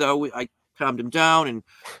day, though, I calmed him down and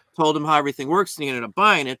told him how everything works, and he ended up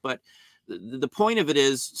buying it. But the point of it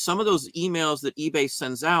is, some of those emails that eBay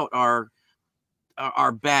sends out are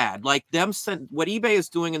bad. Like what eBay is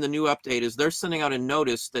doing in the new update is they're sending out a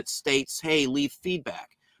notice that states, "Hey, leave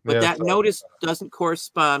feedback." But Yeah. that notice doesn't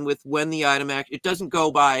correspond with when the item it doesn't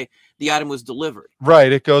go by the item was delivered.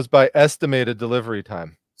 Right. It goes by estimated delivery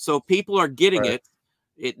time. So people are getting Right.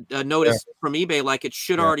 a notice from eBay like it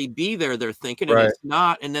should Yeah. already be there, they're thinking, and Right. it's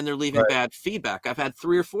not, and then they're leaving Right. bad feedback. I've had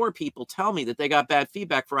 3 or 4 people tell me that they got bad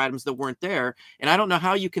feedback for items that weren't there, and I don't know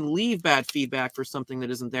how you can leave bad feedback for something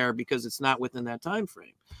that isn't there because it's not within that time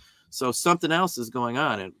frame. So something else is going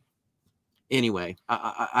on. And anyway,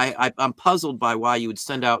 I'm puzzled by why you would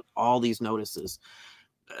send out all these notices,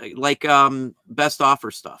 like best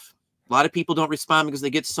offer stuff. A lot of people don't respond because they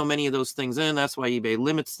get so many of those things in. That's why eBay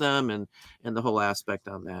limits them and the whole aspect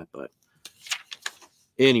on that. But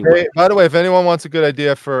anyway, Hey, by the way, if anyone wants a good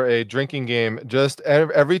idea for a drinking game, just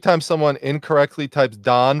every time someone incorrectly types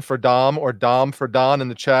Don for Dom or Dom for Don in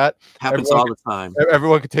the chat, happens all the time.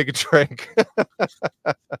 everyone can take a drink.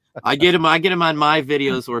 I get them on my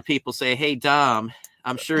videos where people say, "Hey, Dom."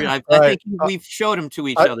 I'm sure I Right. think we've showed them to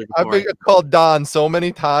each other I've before. been called Don so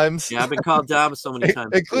many times. Yeah, I've been called Dom so many times,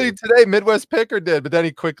 including too. today. Midwest Picker did, but then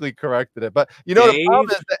he quickly corrected it. But you know, the problem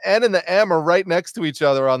Dave? is the N and the M are right next to each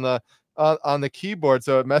other on the keyboard,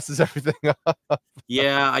 so it messes everything up.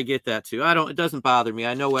 Yeah, I get that too. It doesn't bother me.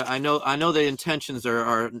 I know the intentions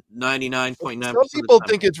are 99.9% Some of the people time.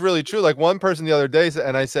 think it's really true. Like one person the other day said,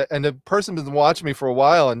 and I said, and the person has been watching me for a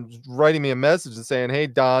while and writing me a message and saying, "Hey,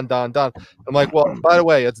 Don, Don, Don." I'm like, "Well, by the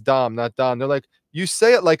way, it's Dom, not Don." They're like, "You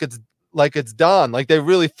say it like it's Don." Like they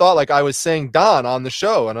really thought like I was saying Don on the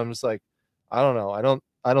show, and I'm just like, I don't know.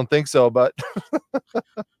 I don't think so, but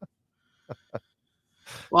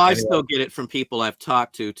Well, I anyway. still get it from people I've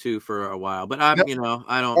talked to too for a while, but I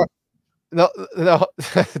don't. No, no.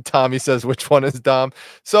 Tommy says, which one is Dom?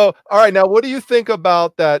 So, all right, now what do you think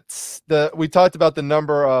about that? We talked about the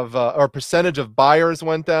number of or percentage of buyers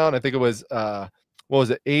went down. I think it was what was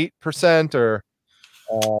it, 8% or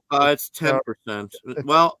It's 10%.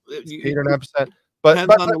 Well, it's 8 or 9%.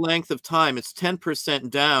 Depends on the length of time. It's 10%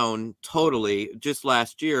 down totally just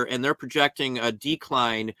last year, and they're projecting a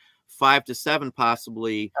decline 5 to 7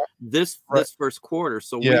 possibly this first quarter.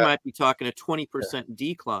 So we might be talking a 20%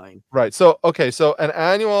 decline. Right. So okay. So an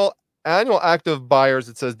annual active buyers,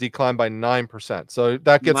 it says decline by 9%. So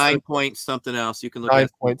that gets 9 point something else. You can look 9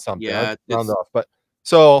 at point something. Yeah, round off. But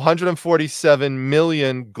so 147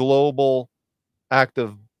 million global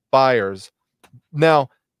active buyers. Now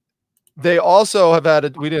they also have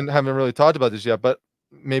added. We haven't really talked about this yet, but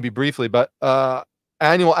maybe briefly. But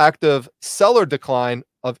annual active seller decline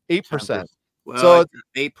of 8%. Well, So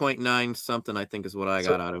 8.9 something, I think, is what I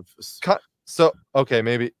got out of. So okay,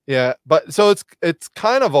 maybe but so it's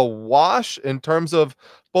kind of a wash in terms of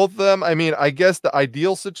both of them. I mean, I guess the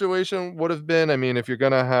ideal situation would have been. I mean, if you're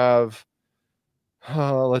gonna have,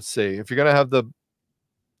 let's see, if you're gonna have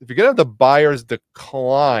the buyers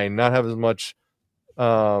decline, not have as much,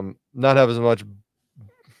 not have as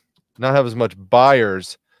much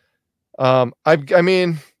buyers. I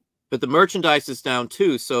mean. But the merchandise is down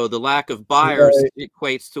too, so the lack of buyers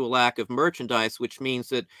equates to a lack of merchandise, which means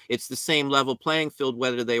that it's the same level playing field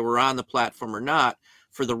whether they were on the platform or not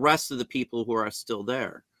for the rest of the people who are still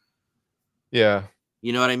there. Yeah.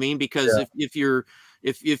 You know what I mean? Because if you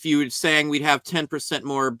were saying we'd have 10%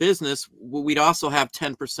 more business, we'd also have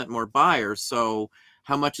 10% more buyers. So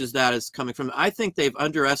how much is coming from? I think they've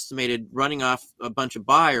underestimated running off a bunch of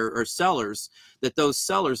buyer or sellers, that those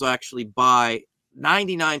sellers actually buy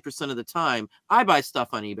 99% of the time. I buy stuff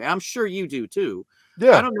on eBay. I'm sure you do too.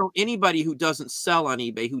 Yeah. I don't know anybody who doesn't sell on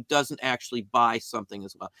eBay who doesn't actually buy something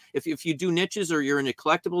as well. If you do niches or you're into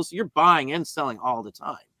collectibles, you're buying and selling all the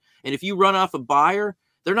time. And if you run off a buyer,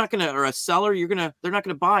 they're not gonna, or a seller, they're not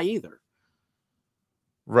gonna buy either.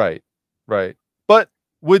 Right. Right. But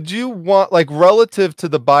Would you want, like, relative to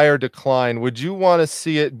the buyer decline, would you want to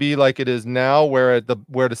see it be like it is now, where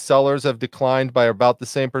the sellers have declined by about the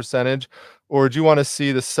same percentage, or would you want to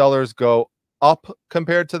see the sellers go up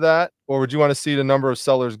compared to that, or would you want to see the number of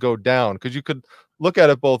sellers go down? Because you could look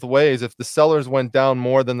at it both ways. If the sellers went down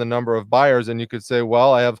more than the number of buyers, and you could say,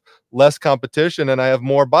 well, I have less competition and I have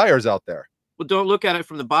more buyers out there. Well, don't look at it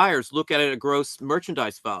from the buyers. Look at it at gross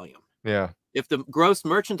merchandise volume. Yeah. If the gross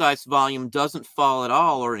merchandise volume doesn't fall at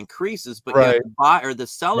all or increases, but yet Right. the buyer, the Right.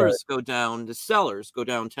 sellers go down,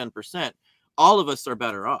 10%, all of us are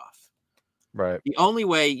better off. Right. The only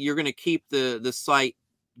way you're going to keep the site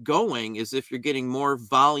going is if you're getting more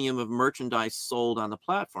volume of merchandise sold on the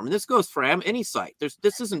platform. And this goes for any site.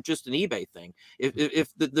 This isn't just an eBay thing.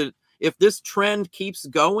 If this trend keeps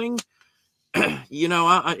going,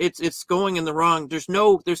 it's going in the wrong. There's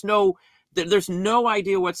no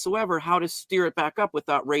idea whatsoever how to steer it back up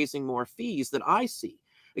without raising more fees that I see.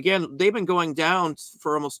 Again, they've been going down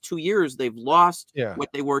for almost 2 years. They've lost Yeah.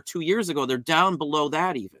 what they were 2 years ago. They're down below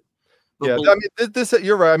that even. Yeah, I mean, this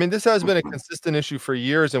you're right. I mean, this has been a consistent issue for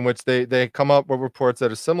years, in which they come up with reports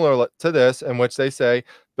that are similar to this, in which they say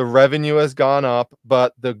the revenue has gone up,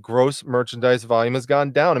 but the gross merchandise volume has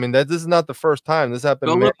gone down. I mean, this is not the first time this happened.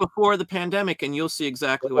 Go look before the pandemic, and you'll see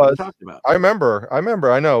exactly what I'm was. talking about. I remember.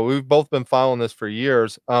 I know we've both been following this for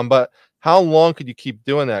years. But how long could you keep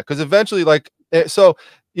doing that? Because eventually, it's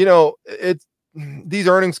these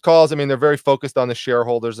earnings calls. I mean, they're very focused on the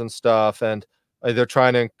shareholders and stuff, and they're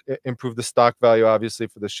trying to improve the stock value, obviously,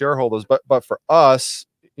 for the shareholders. But for us,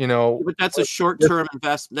 But that's a short-term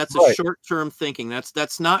investment. That's a short-term thinking.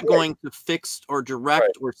 That's not going to fix or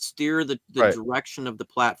direct or steer the direction of the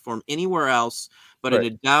platform anywhere else, but in a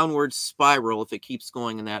downward spiral if it keeps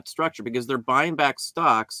going in that structure, because they're buying back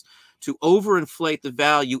stocks to overinflate the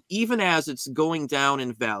value even as it's going down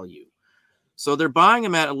in value. So they're buying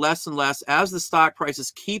them at less and less as the stock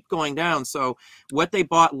prices keep going down. So what they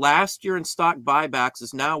bought last year in stock buybacks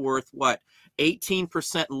is now worth what?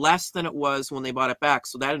 18% less than it was when they bought it back.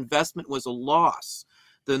 So that investment was a loss.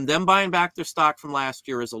 Then them buying back their stock from last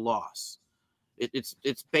year is a loss. It's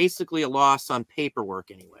basically a loss on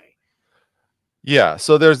paperwork anyway. Yeah,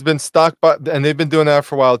 so there's been and they've been doing that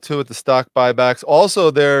for a while too with the stock buybacks.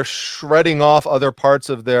 Also, they're shredding off other parts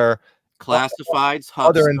of their classifieds,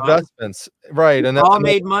 other investments, right? And all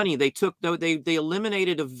made money. They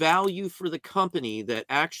eliminated a value for the company that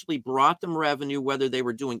actually brought them revenue, whether they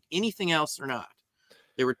were doing anything else or not.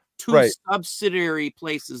 There were two subsidiary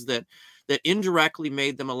places that indirectly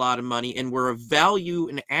made them a lot of money and were a value,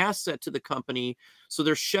 an asset to the company. So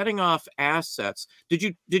they're shedding off assets. Did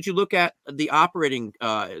you look at the operating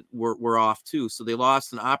were off too? So they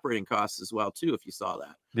lost in operating costs as well too, if you saw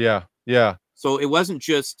that. Yeah. So it wasn't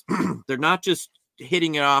just, they're not just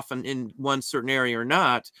hitting it off in one certain area or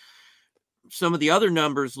not. Some of the other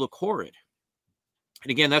numbers look horrid.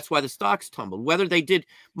 And again, that's why the stocks tumbled. Whether they did,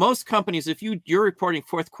 most companies, if you're reporting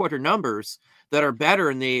fourth quarter numbers that are better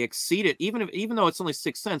and they exceed it, even though it's only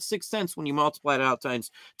 6 cents, 6 cents when you multiply it out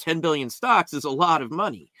times 10 billion stocks is a lot of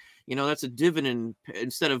money. That's a dividend.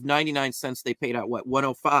 Instead of 99 cents, they paid out what?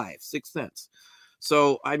 105, 6 cents.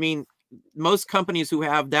 So, I mean, most companies who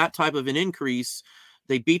have that type of an increase,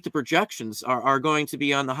 they beat the projections, are going to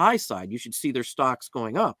be on the high side. You should see their stocks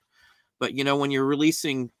going up. But, when you're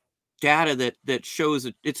releasing data that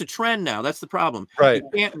shows it's a trend now, that's the problem. Right. You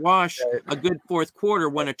can't wash a good fourth quarter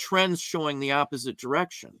when a trend's showing the opposite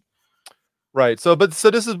direction. Right. So this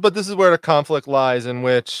is where the conflict lies, in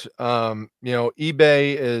which,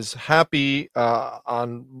 eBay is happy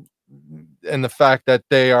in the fact that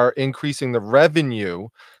they are increasing the revenue.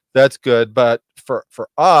 That's good. But for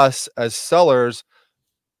us as sellers,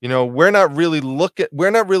 we're not really looking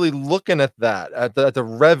at that, at the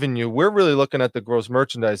revenue. We're really looking at the gross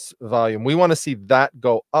merchandise volume. We want to see that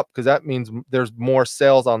go up, because that means there's more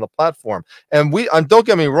sales on the platform. And don't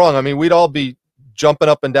get me wrong. I mean, we'd all be jumping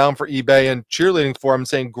up and down for eBay and cheerleading for them,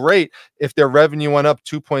 saying, great, if their revenue went up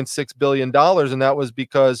 $2.6 billion, and that was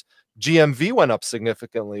because GMV went up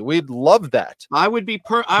significantly. We'd love that. I would be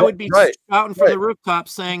shouting from the rooftop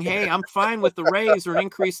saying, hey, I'm fine with the raise or an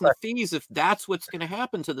increase in the fees if that's what's going to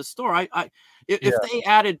happen to the store. If they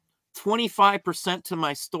added 25% to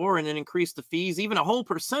my store and then increased the fees, even a whole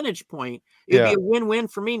percentage point, it'd be a win-win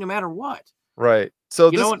for me no matter what. Right. So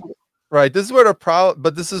this is where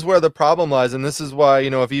the problem lies. And this is why,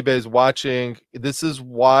 if eBay is watching, this is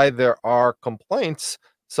why there are complaints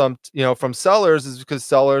from sellers, is because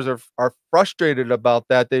sellers are frustrated about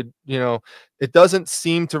that. It doesn't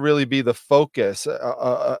seem to really be the focus.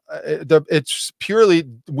 It's purely,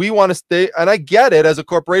 we want to stay, and I get it, as a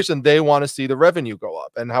corporation, they want to see the revenue go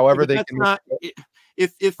up, and however they can.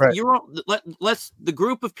 If Right. you're let's the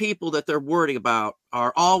group of people that they're worried about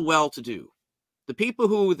are all well-to-do. The people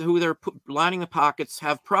who they're lining the pockets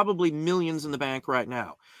have probably millions in the bank right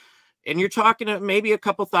now. And you're talking to maybe a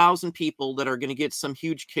couple thousand people that are going to get some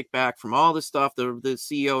huge kickback from all this stuff, the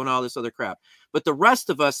CEO and all this other crap. But the rest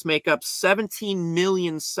of us make up 17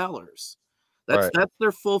 million sellers. Right. That's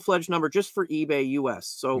their full-fledged number just for eBay US.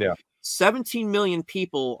 So Yeah. 17 million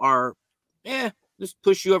people are, just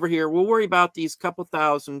push you over here. We'll worry about these couple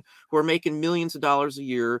thousand who are making millions of dollars a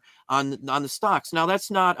year on the stocks. Now, that's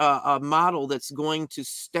not a model that's going to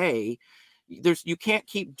stay. You can't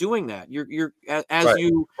keep doing that. As Right.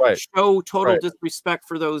 you Right. show total Right. disrespect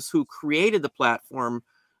for those who created the platform,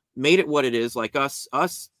 made it what it is, like us,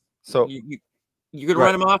 So you're going to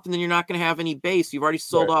right. run them off, and then you're not going to have any base. You've already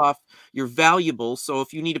sold Right. off your valuables. So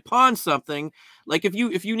if you need to pawn something, like if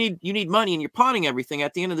you need money and you're pawning everything,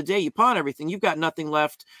 at the end of the day, you pawn everything. You've got nothing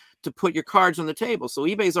left to put your cards on the table. So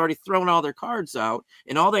eBay's already thrown all their cards out,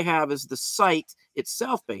 and all they have is the site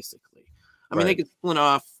itself, basically. I mean, they Right. could split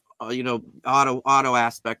off, auto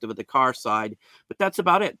aspect of it, the car side, but that's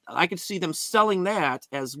about it. I could see them selling that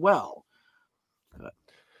as well.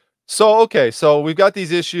 So, okay, so we've got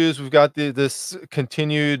these issues. We've got this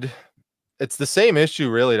continued. It's the same issue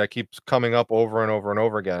really that keeps coming up over and over and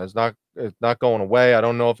over again. It's not going away. I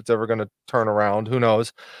don't know if it's ever going to turn around. Who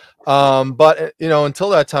knows? But until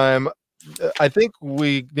that time, I think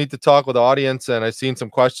we need to talk with the audience. And I've seen some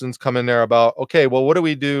questions come in there about, okay, well, what do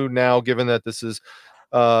we do now, given that this is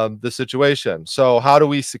the situation? So, how do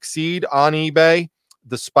we succeed on eBay,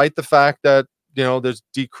 despite the fact that there's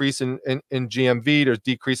decrease in GMV, there's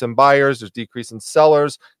decrease in buyers, there's decrease in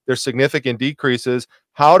sellers, there's significant decreases.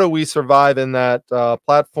 How do we survive in that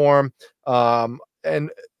platform? And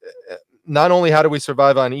not only how do we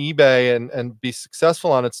survive on eBay and be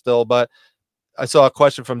successful on it still, but I saw a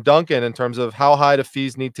question from Duncan in terms of how high the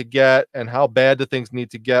fees need to get and how bad the things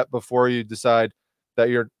need to get before you decide that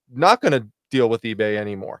you're not going to deal with eBay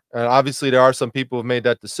anymore. And obviously there are some people who've made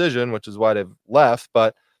that decision, which is why they've left.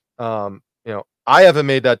 But, I haven't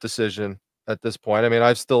made that decision at this point. I mean,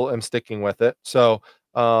 I still am sticking with it. So,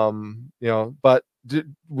 but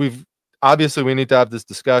we need to have this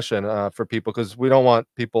discussion for people, because we don't want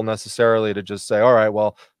people necessarily to just say, all right,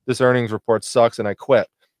 well, this earnings report sucks and I quit.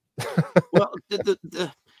 Well,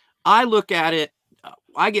 I look at it.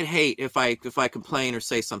 I get hate if I complain or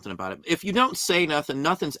say something about it. If you don't say nothing,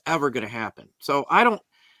 nothing's ever going to happen. So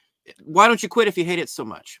why don't you quit if you hate it so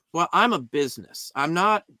much? Well, I'm a business.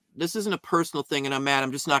 This isn't a personal thing and I'm mad.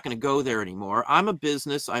 I'm just not going to go there anymore. I'm a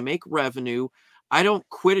business. I make revenue. I don't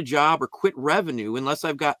quit a job or quit revenue unless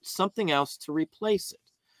I've got something else to replace it.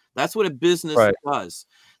 That's what a business Right. does.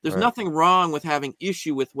 There's Right. nothing wrong with having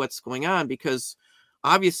issue with what's going on, because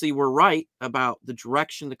obviously we're right about the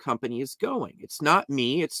direction the company is going. It's not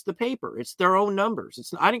me, it's the paper. It's their own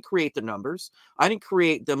numbers. I didn't create the numbers. I didn't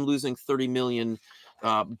create them losing 30 million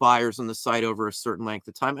buyers on the site over a certain length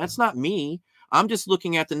of time. That's not me. I'm just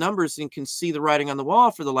looking at the numbers and can see the writing on the wall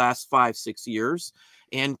for the last 5-6 years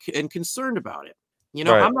and concerned about it.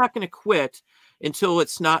 Right. I'm not going to quit until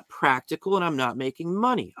it's not practical and I'm not making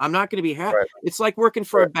money. I'm not going to be happy. Right. It's like working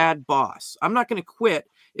for a bad boss. I'm not going to quit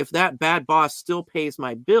if that bad boss still pays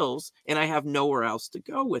my bills and I have nowhere else to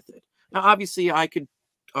go with it. Now, obviously, I could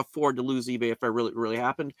afford to lose eBay if it really, really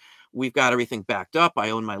happened. We've got everything backed up.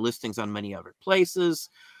 I own my listings on many other places.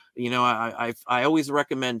 I always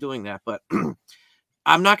recommend doing that, but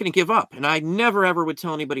I'm not going to give up. And I never, ever would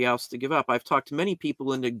tell anybody else to give up. I've talked to many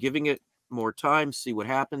people into giving it more time, see what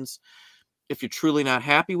happens. If you're truly not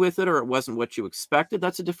happy with it or it wasn't what you expected,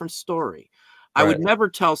 that's a different story. I would never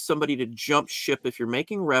tell somebody to jump ship if you're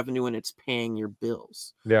making revenue and it's paying your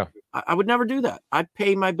bills. Yeah. I would never do that. I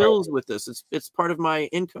pay my bills with this. It's part of my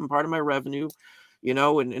income, part of my revenue,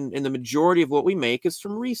 and the majority of what we make is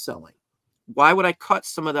from reselling. Why would I cut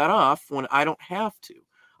some of that off when I don't have to?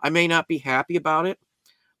 I may not be happy about it,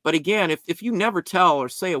 but again, if you never tell or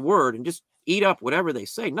say a word and just eat up whatever they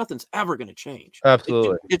say, nothing's ever going to change.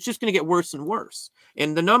 Absolutely. It's just going to get worse and worse.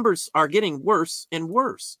 And the numbers are getting worse and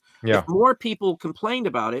worse. Yeah. If more people complained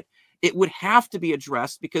about it, it would have to be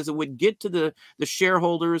addressed, because it would get to the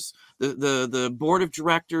shareholders, the board of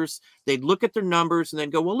directors. They'd look at their numbers and then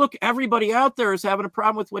go, well, look, everybody out there is having a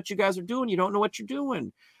problem with what you guys are doing. You don't know what you're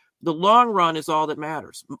doing. The long run is all that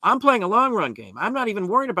matters. I'm playing a long run game. I'm not even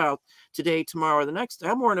worried about today, tomorrow, or the next day.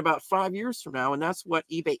 I'm worrying about 5 years from now, and that's what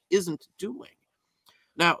eBay isn't doing.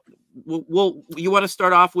 Now, you want to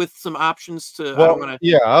start off with some options to? Well,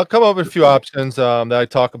 yeah, I'll come up with a few options that I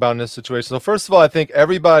talk about in this situation. So first of all, I think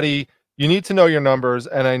you need to know your numbers,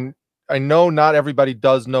 and I know not everybody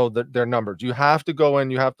does know their numbers. You have to go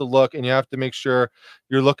in, you have to look, and you have to make sure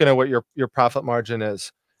you're looking at what your profit margin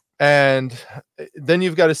is. And then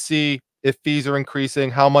you've got to see if fees are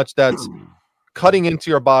increasing, how much that's cutting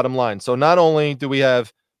into your bottom line. So not only do we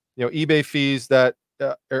have, eBay fees that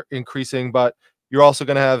are increasing, but you're also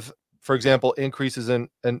going to have, for example, increases in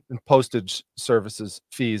postage services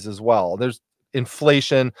fees as well. There's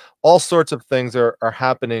inflation, all sorts of things are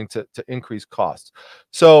happening to increase costs.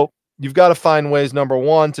 So you've got to find ways, number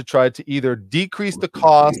one, to try to either decrease the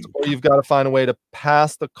cost, or you've got to find a way to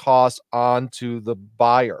pass the cost on to the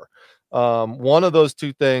buyer. One of those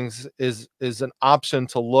two things is an option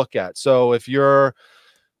to look at. So if you're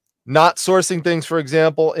not sourcing things, for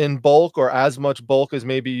example, in bulk or as much bulk as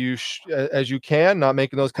maybe as you can, not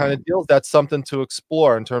making those kind of deals, that's something to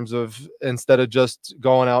explore in terms of, instead of just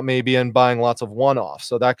going out maybe and buying lots of one-offs.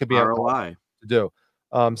 So that could be an ROI to do.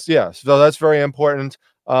 So yeah, so that's very important.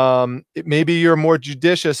 Maybe you're more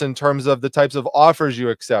judicious in terms of the types of offers you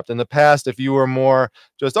accept. In the past, if you were more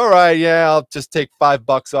just, all right, yeah, I'll just take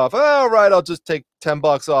 $5 off. All right, I'll just take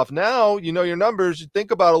 $10 off. Now, you know your numbers, you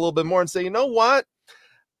think about it a little bit more and say, you know what?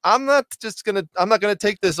 I'm not gonna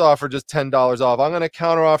take this offer just $10 off. I'm gonna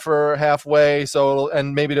counter offer halfway,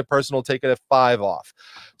 and maybe the person will take it at 5 off.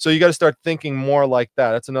 So you got to start thinking more like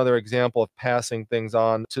that. That's another example of passing things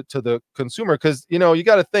on to the consumer, because you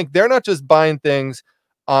got to think they're not just buying things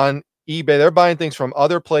on eBay. They're buying things from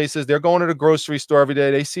other places. They're going to the grocery store every day.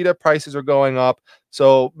 They see that prices are going up.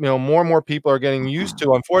 So more and more people are getting used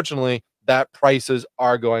to, unfortunately, that prices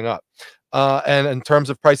are going up. And in terms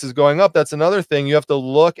of prices going up, that's another thing. You have to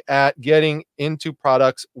look at getting into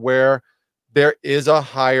products where there is a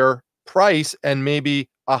higher price and maybe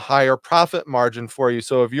a higher profit margin for you.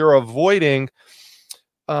 So if you're avoiding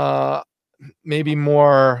maybe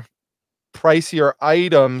more pricier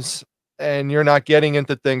items, and you're not getting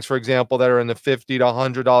into things, for example, that are in the $50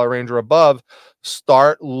 to $100 range or above,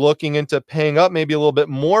 start looking into paying up maybe a little bit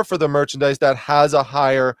more for the merchandise that has a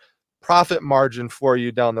higher profit margin for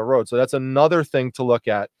you down the road. So that's another thing to look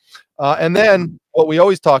at. And then what we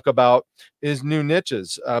always talk about is new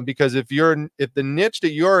niches, because if the niche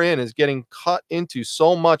that you're in is getting cut into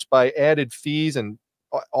so much by added fees and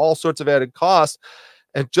all sorts of added costs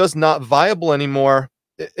and just not viable anymore,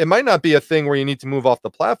 it might not be a thing where you need to move off the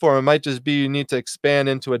platform. It might just be you need to expand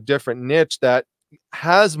into a different niche that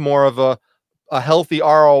has more of a healthy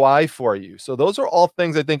ROI for you. So those are all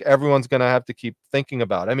things I think everyone's going to have to keep thinking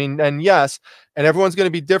about. I mean, and yes, and everyone's going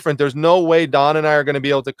to be different. There's no way Don and I are going to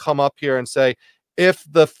be able to come up here and say, if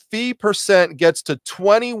the fee percent gets to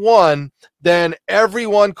 21, then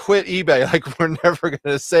everyone quit eBay. Like, we're never going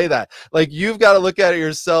to say that. Like, you've got to look at it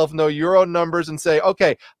yourself, know your own numbers, and say,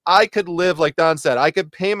 okay, I could live, like Don said, I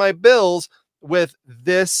could pay my bills with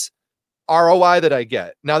this ROI that I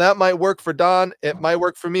get. Now, that might work for Don. It might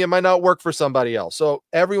work for me. It might not work for somebody else. So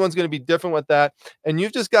everyone's going to be different with that. And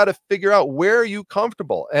you've just got to figure out, where are you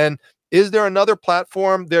comfortable? And is there another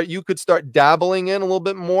platform that you could start dabbling in a little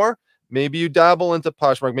bit more? Maybe you dabble into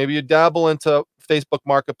Poshmark. Maybe you dabble into Facebook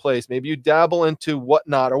Marketplace. Maybe you dabble into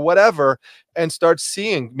Whatnot or whatever, and start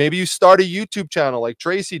seeing. Maybe you start a YouTube channel like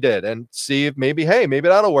Tracy did and see if maybe, hey, maybe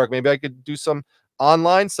that'll work. Maybe I could do some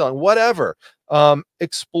online selling, whatever.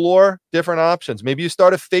 Explore different options. Maybe you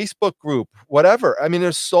start a Facebook group, whatever. I mean,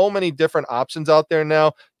 there's so many different options out there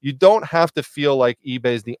now. You don't have to feel like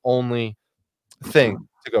eBay is the only thing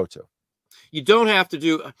to go to. You don't have to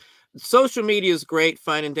do. Social media is great,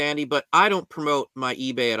 fine and dandy, but I don't promote my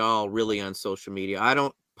eBay at all really on social media. I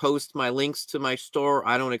don't post my links to my store.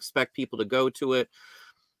 I don't expect people to go to it.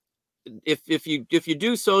 If you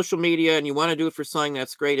do social media and you want to do it for something,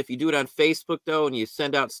 that's great. If you do it on Facebook though, and you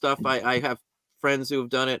send out stuff, I have friends who have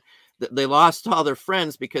done it. They lost all their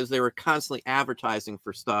friends because they were constantly advertising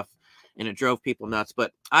for stuff, and it drove people nuts.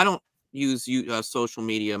 But I don't use social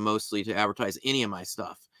media mostly to advertise any of my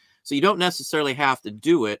stuff. So you don't necessarily have to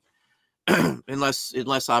do it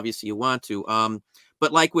unless obviously you want to.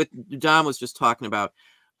 But like what Don was just talking about,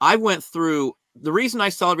 I went through. The reason I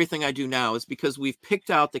sell everything I do now is because we've picked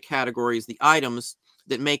out the categories, the items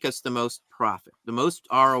that make us the most profit, the most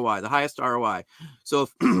ROI, the highest ROI. So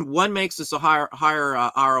if one makes us a higher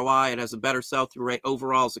ROI, it has a better sell-through rate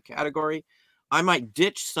overall as a category, I might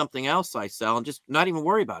ditch something else I sell and just not even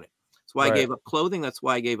worry about it. That's why I gave up clothing. That's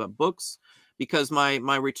why I gave up books, because my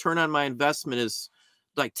return on my investment is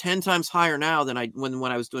like 10 times higher now than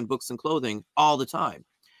when I was doing books and clothing all the time.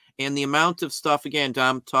 And the amount of stuff, again,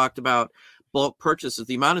 Dom talked about bulk purchases.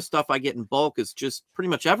 The amount of stuff I get in bulk is just pretty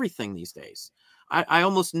much everything these days. I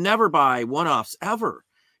almost never buy one-offs ever.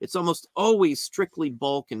 It's almost always strictly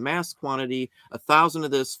bulk and mass quantity, 1,000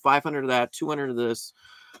 of this, 500 of that, 200 of this.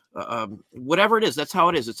 whatever it is. That's how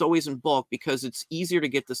it is. It's always in bulk because it's easier to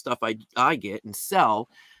get the stuff I get and sell.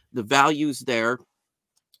 The value's there.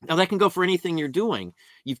 Now that can go for anything you're doing.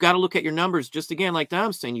 You've got to look at your numbers. Just again, like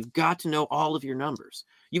Dom's saying, you've got to know all of your numbers.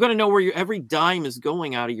 You got to know where every dime is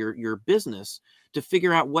going out of your business to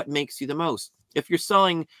figure out what makes you the most. If you're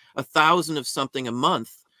selling 1,000 of something a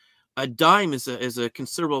month, a dime is a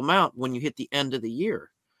considerable amount when you hit the end of the year.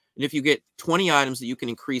 And if you get 20 items that you can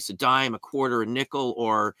increase a dime, a quarter, a nickel,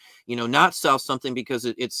 or, you know, not sell something because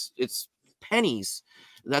it's pennies,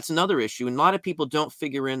 that's another issue. And a lot of people don't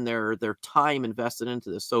figure in their time invested into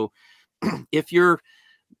this. So if you're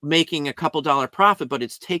making a couple dollar profit, but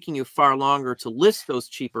it's taking you far longer to list those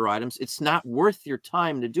cheaper items, it's not worth your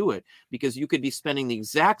time to do it, because you could be spending the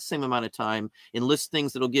exact same amount of time and list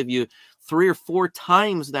things that'll give you 3 or 4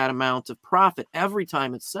 times that amount of profit every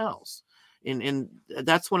time it sells. And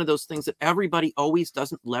that's one of those things that everybody always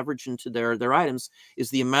doesn't leverage into their items, is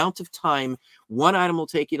the amount of time one item will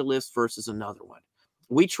take you to list versus another one.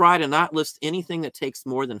 We try to not list anything that takes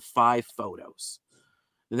more than 5 photos.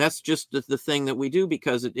 And that's just the thing that we do,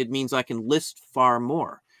 because it means I can list far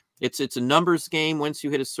more. It's a numbers game. Once you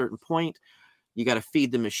hit a certain point, you got to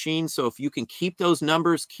feed the machine. So if you can keep those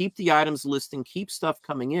numbers, keep the items listing, keep stuff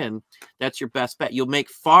coming in, that's your best bet. You'll make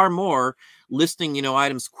far more listing, you know,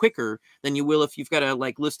 items quicker than you will if you've got to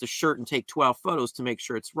like list a shirt and take 12 photos to make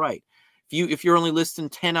sure it's right. If you're only listing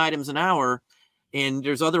 10 items an hour, and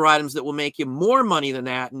there's other items that will make you more money than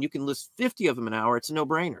that, and you can list 50 of them an hour, it's a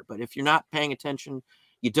no-brainer. But if you're not paying attention,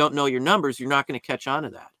 you don't know your numbers, you're not going to catch on to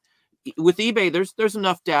that. With eBay, there's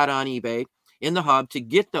enough data on eBay in the hub to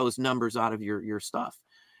get those numbers out of your stuff.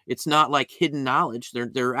 It's not like hidden knowledge.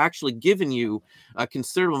 They're actually giving you a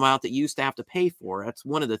considerable amount that you used to have to pay for. That's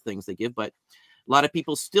one of the things they give, but a lot of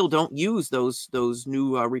people still don't use those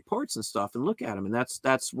new reports and stuff and look at them, and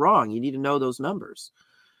that's wrong. You need to know those numbers,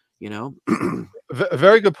 you know.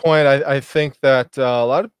 Very good point. I think that a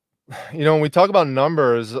lot of, you know, when we talk about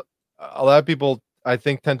numbers, a lot of people, I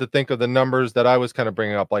think, tend to think of the numbers that I was kind of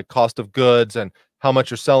bringing up, like cost of goods and how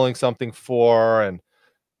much you're selling something for, and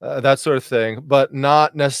that sort of thing, but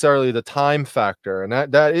not necessarily the time factor. And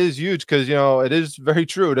that is huge, because, you know, it is very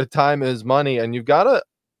true that time is money, and you've got to,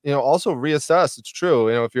 you know, also reassess. It's true.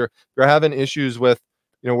 You know, if you're having issues with,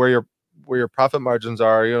 you know, where your profit margins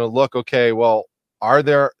are, you know, look, okay, well, are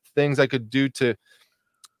there things I could do to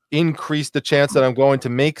increase the chance that I'm going to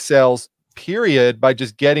make sales, period, by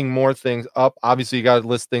just getting more things up? Obviously, you got to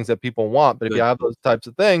list things that people want, but if you have those types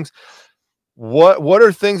of things, what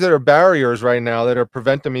are things that are barriers right now that are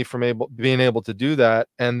preventing me from being able to do that?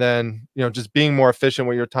 And then, you know, just being more efficient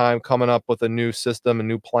with your time, coming up with a new system, a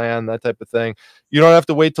new plan, that type of thing. You don't have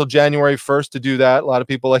to wait till January 1st to do that. A lot of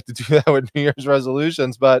people like to do that with New Year's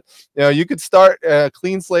resolutions, but, you know, you could start a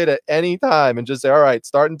clean slate at any time and just say, all right,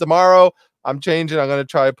 starting tomorrow, I'm changing. I'm going to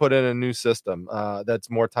try to put in a new system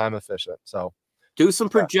that's more time efficient. So do some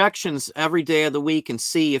projections every day of the week and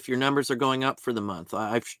see if your numbers are going up for the month.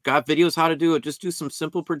 I've got videos how to do it. Just do some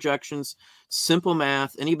simple projections, simple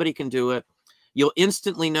math. Anybody can do it. You'll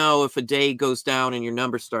instantly know if a day goes down and your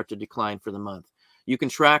numbers start to decline for the month. You can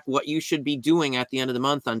track what you should be doing at the end of the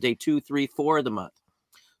month on day 2, 3, 4 of the month.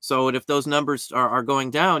 So if those numbers are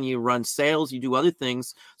going down, you run sales, you do other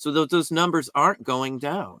things so that those numbers aren't going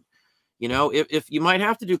down. You know, if you might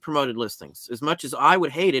have to do promoted listings, as much as I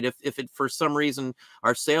would hate it, if it, for some reason,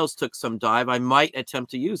 our sales took some dive, I might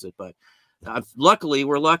attempt to use it. But luckily,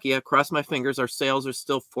 we're lucky. I cross my fingers. Our sales are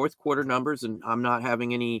still 4th quarter numbers, and I'm not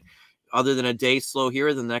having any, other than a day slow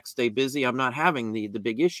here, the next day busy. I'm not having the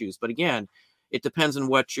big issues. But again, it depends on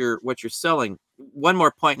what you're selling. One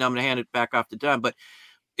more point, and I'm going to hand it back off to Dom. But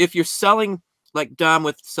if you're selling, like Dom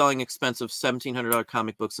with selling expensive $1,700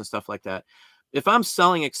 comic books and stuff like that, if I'm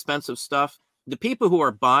selling expensive stuff, the people who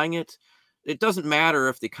are buying it, it doesn't matter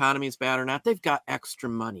if the economy is bad or not. They've got extra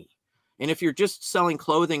money. And if you're just selling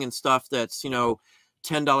clothing and stuff that's, you know,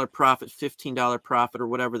 $10 profit, $15 profit, or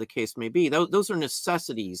whatever the case may be, those are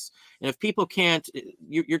necessities. And if people can't,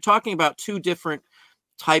 you're talking about 2 different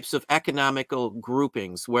types of economical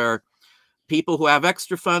groupings, where people who have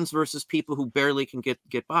extra funds versus people who barely can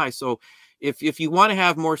get by. So if you want to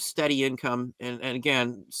have more steady income, and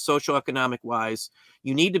again, socioeconomic wise,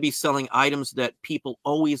 you need to be selling items that people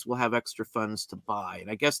always will have extra funds to buy. And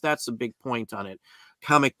I guess that's a big point on it.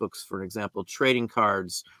 Comic books, for example, trading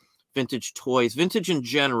cards, vintage toys, vintage in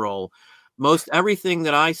general. Most everything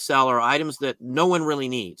that I sell are items that no one really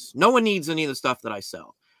needs. No one needs any of the stuff that I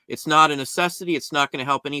sell. It's not a necessity. It's not going to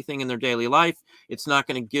help anything in their daily life. It's not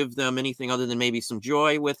going to give them anything other than maybe some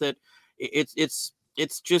joy with it.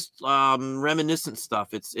 It's just reminiscent stuff.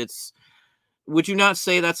 It's Would you not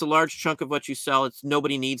say that's a large chunk of what you sell? It's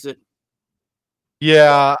nobody needs it.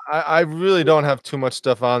 Yeah, I really don't have too much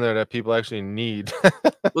stuff on there that people actually need.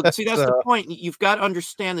 Well, see, that's the So, point. You've got to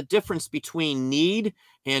understand the difference between need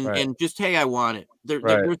right, and just, hey, I want it. right.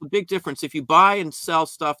 There's a big difference. If you buy and sell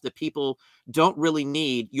stuff that people don't really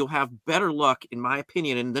need, you'll have better luck, in my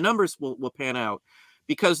opinion, and the numbers will pan out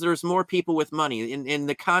because there's more people with money, and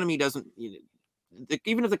the economy doesn't.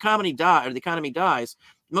 Even if the economy dies,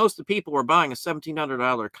 most of the people who are buying a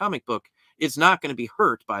 $1,700 comic book is not going to be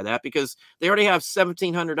hurt by that because they already have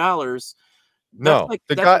 $1,700. That's No, like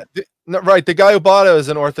the that's guy, no, right? The guy who bought it was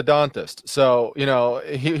an orthodontist. So, you know,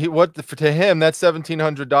 he what to him that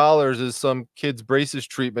 $1,700 is some kid's braces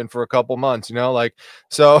treatment for a couple months. You know, like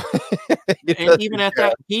so. He and doesn't even at care.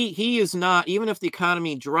 that, he is not, even if the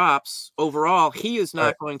economy drops overall, he is Right?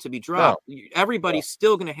 not going to be No, dropped. no. Everybody's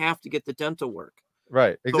still going to have to get the dental work.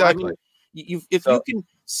 Right? So I Exactly. mean, if you So can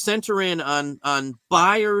center in on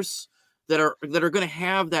buyers that are going to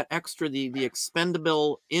have that extra, the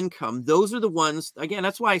expendable income, those are the ones. Again,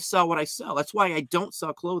 that's why I sell what I sell. That's why I don't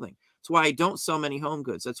sell clothing. That's why I don't sell many home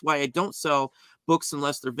goods. That's why I don't sell books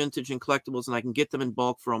unless they're vintage and collectibles, and I can get them in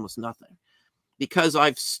bulk for almost nothing. Because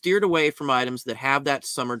I've steered away from items that have that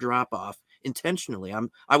summer drop off intentionally.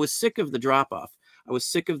 I was sick of the drop off. I was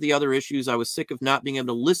sick of the other issues. I was sick of not being able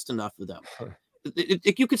to list enough of them.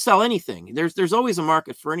 You could sell anything. There's always a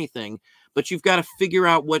market for anything, but you've got to figure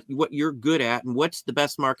out what you're good at and what's the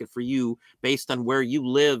best market for you based on where you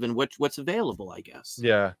live and what's available, I guess.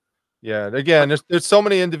 yeah. Yeah, and again, there's so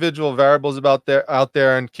many individual variables about there out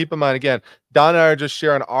there, and keep in mind again, Don and I are just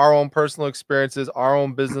sharing our own personal experiences, our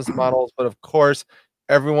own business models, but of course,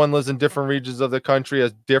 everyone lives in different regions of the country,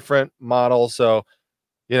 has different models. So,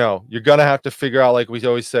 you know, you're gonna have to figure out, like we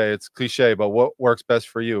always say, it's cliche, but what works best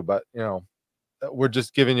for you. But you know, we're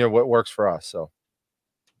just giving you what works for us. So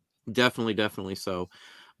Definitely, definitely so.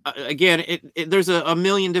 Again, there's a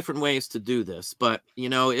million different ways to do this, but you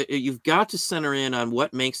know, you've got to center in on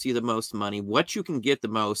what makes you the most money, what you can get the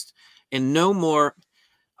most, and no more.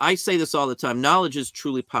 I say this all the time. Knowledge is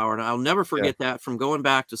truly power, and I'll never yeah, forget that from going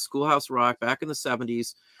back to Schoolhouse Rock back in the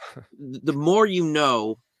 '70s. The more you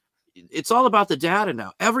know, it's all about the data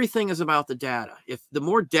now. Everything is about the data. If the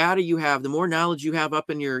more data you have, the more knowledge you have up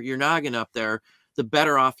in your noggin up there, the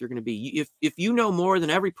better off you're going to be. If you know more than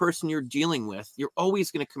every person you're dealing with, you're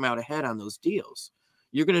always going to come out ahead on those deals.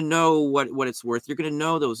 You're going to know what it's worth. You're going to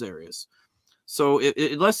know those areas. So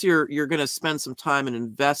unless you're going to spend some time and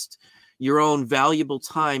invest your own valuable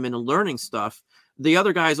time into learning stuff, the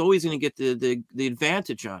other guy is always going to get the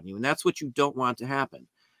advantage on you, and that's what you don't want to happen.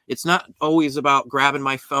 It's not always about grabbing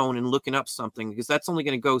my phone and looking up something because that's only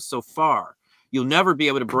going to go so far. You'll never be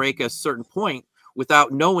able to break a certain point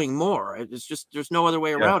without knowing more. It's just there's no other way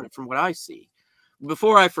yeah, around it from what I see.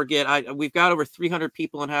 Before I forget, we've got over 300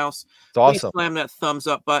 people in house. it's Please awesome. slam that thumbs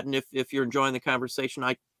up button if you're enjoying the conversation.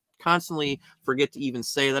 I constantly forget to even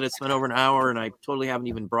say that it's been over an hour and I totally haven't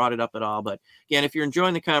even brought it up at all. But again, if you're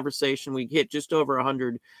enjoying the conversation, we hit just over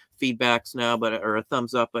 100 feedbacks now, or a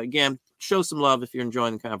thumbs up. But again, show some love if you're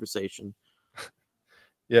enjoying the conversation.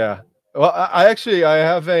 Yeah. Well, I actually I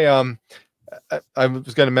have a I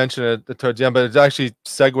was going to mention it towards the end, but it actually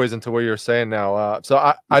segues into what you're saying now. So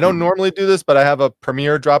I don't normally do this, but I have a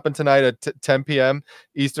premiere dropping tonight at 10 p.m.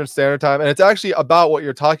 Eastern Standard Time, and it's actually about what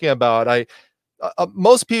you're talking about.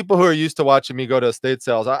 Most people who are used to watching me go to estate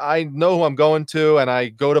sales, I know who I'm going to, and I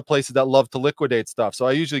go to places that love to liquidate stuff. So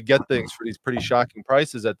I usually get things for these pretty shocking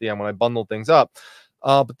prices at the end when I bundle things up.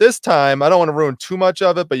 But this time, I don't want to ruin too much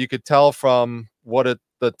of it, but you could tell from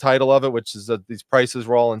the title of it, which is that these prices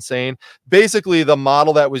were all insane. Basically, the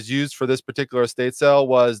model that was used for this particular estate sale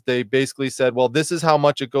was they basically said, well, this is how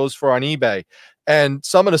much it goes for on eBay. And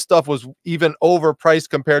some of the stuff was even overpriced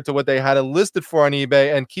compared to what they had it listed for on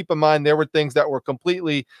eBay. And keep in mind, there were things that were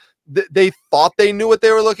completely, they thought they knew what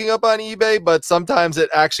they were looking up on eBay, but sometimes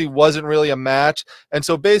it actually wasn't really a match. And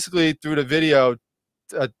so basically through the video,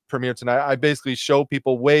 premiere tonight, I basically show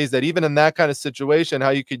people ways that even in that kind of situation, how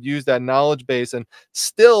you could use that knowledge base and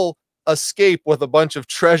still escape with a bunch of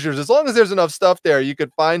treasures. As long as there's enough stuff there, you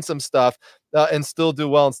could find some stuff and still do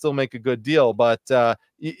well and still make a good deal. But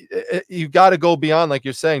you got to go beyond, like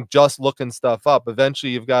you're saying, just looking stuff up.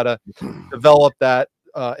 Eventually, you've got to develop that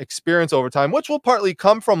experience over time, which will partly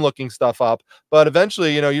come from looking stuff up. But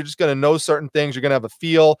eventually, you know, you're just going to know certain things. You're going to have a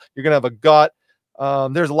feel. You're going to have a gut.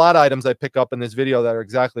 There's a lot of items I pick up in this video that are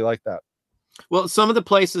exactly like that. Well, some of the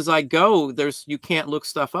places I go, you can't look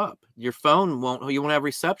stuff up. Your phone you won't have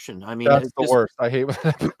reception. I mean, That's it's the just worst. I hate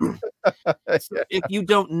when So if you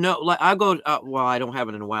don't know, like I go, well, I don't have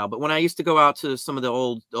it in a while, but when I used to go out to some of the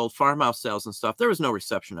old farmhouse sales and stuff, there was no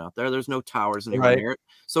reception out there. There's no towers anywhere Right. near it.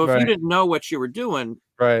 So if you Right. didn't know what you were doing,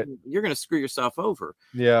 Right. you're going to screw yourself over.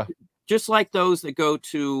 Yeah. Just like those that go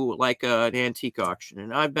to like an antique auction,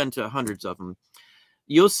 and I've been to hundreds of them.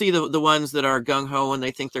 You'll see the ones that are gung-ho and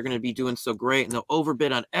they think they're going to be doing so great, and they'll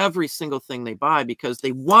overbid on every single thing they buy because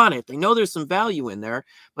they want it. They know there's some value in there,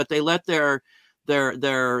 but they let their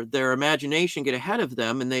imagination get ahead of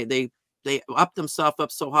them, and they up themselves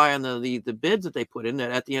up so high on the bids that they put in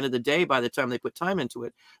that at the end of the day, by the time they put time into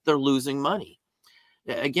it, they're losing money.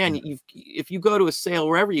 Again, if you go to a sale,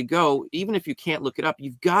 wherever you go, even if you can't look it up,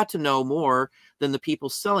 you've got to know more than the people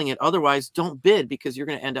selling it. Otherwise, don't bid, because you're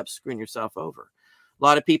going to end up screwing yourself over. A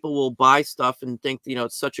lot of people will buy stuff and think,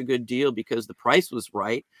 it's such a good deal because the price was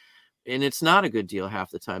right. And it's not a good deal half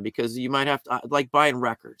the time, because you might have to, like buying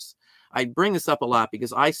records. I bring this up a lot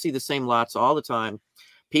because I see the same lots all the time.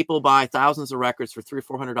 People buy thousands of records for $300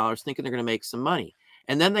 or $400 thinking they're going to make some money.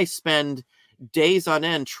 And then they spend days on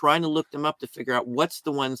end trying to look them up to figure out what's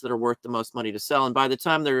the ones that are worth the most money to sell. And by the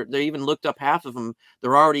time they even looked up half of them,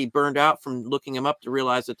 they're already burned out from looking them up to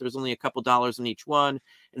realize that there's only a couple dollars in each one.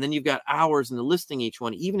 And then you've got hours in the listing each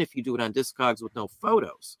one, even if you do it on Discogs with no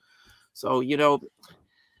photos. So,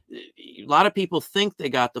 a lot of people think they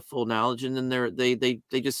got the full knowledge, and then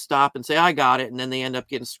they just stop and say, I got it. And then they end up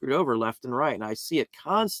getting screwed over left and right. And I see it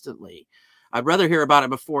constantly. I'd rather hear about it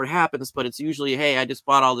before it happens, but it's usually, hey, I just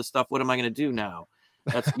bought all this stuff. What am I going to do now?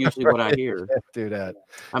 That's usually what I hear. Can't do that.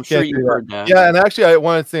 I'm sure you've heard that. Yeah, and actually,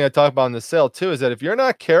 one thing I talk about in the sale too is that if you're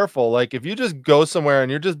not careful, like if you just go somewhere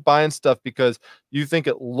and you're just buying stuff because you think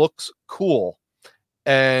it looks cool,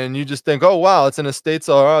 and you just think, oh wow, it's an estate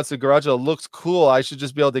sale, oh, it's a garage sale, it looks cool, I should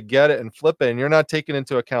just be able to get it and flip it, and you're not taking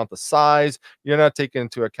into account the size, you're not taking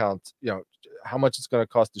into account, how much it's going to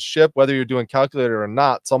cost to ship, whether you're doing calculator or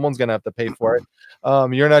not, someone's going to have to pay for it.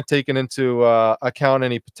 You're not taking into account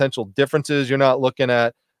any potential differences. You're not looking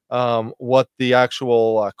at what the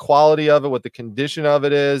actual quality of it, what the condition of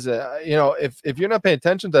it is. If you're not paying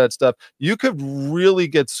attention to that stuff, you could really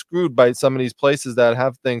get screwed by some of these places that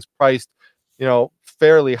have things priced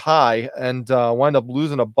fairly high, and wind up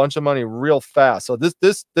losing a bunch of money real fast. So this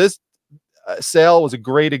sale was a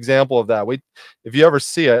great example of that. If you ever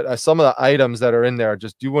see it, some of the items that are in there,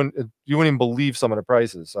 just you wouldn't even believe some of the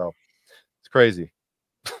prices. So it's crazy.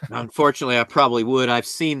 Unfortunately, I probably would. I've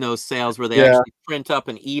seen those sales where they actually print up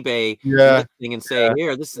an eBay listing and say,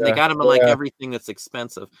 here, they got them in like everything that's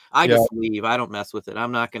expensive. I just leave. I don't mess with it.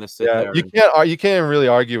 I'm not going to sit there. You can't really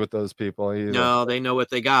argue with those people either. No, they know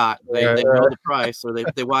what they got. They know the price, or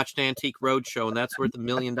they watched Antique Roadshow, and that's worth $1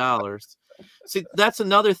 million. See, that's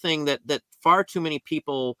another thing that far too many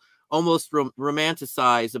people almost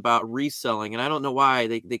romanticize about reselling, and I don't know why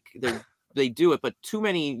they do it, but too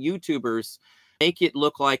many YouTubers make it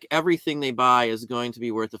look like everything they buy is going to be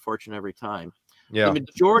worth a fortune every time. The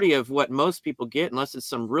majority of what most people get, unless it's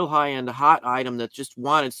some real high-end hot item that's just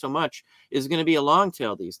wanted so much, is going to be a long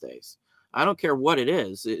tail these days. I don't care what it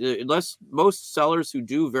is, unless most sellers who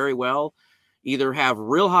do very well either have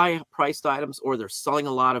real high priced items, or they're selling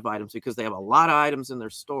a lot of items because they have a lot of items in their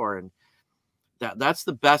store. And that's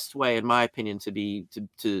the best way, in my opinion,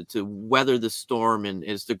 to weather the storm, and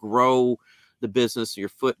is to grow the business, your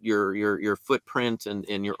footprint,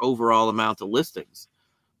 and your overall amount of listings.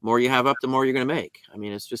 The more you have up, the more you're going to make. I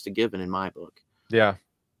mean, it's just a given in my book. Yeah.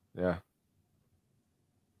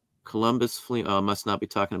 Columbus Flea. Oh, must not be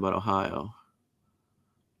talking about Ohio.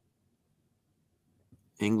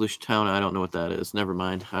 English town. I don't know what that is. Never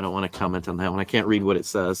mind. I don't want to comment on that one. I can't read what it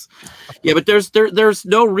says. Yeah, but there's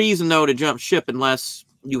no reason though to jump ship unless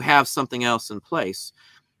you have something else in place.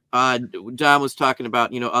 Don was talking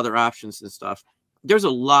about other options and stuff. There's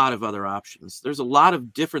a lot of other options. There's a lot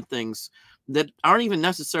of different things that aren't even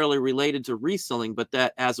necessarily related to reselling, but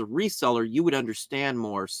that as a reseller you would understand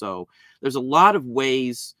more. So there's a lot of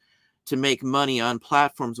ways to make money on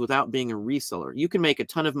platforms without being a reseller. You can make a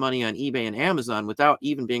ton of money on eBay and Amazon without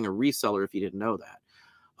even being a reseller if you didn't know that.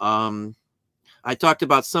 I talked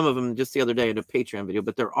about some of them just the other day in a Patreon video,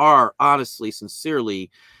 but there are honestly,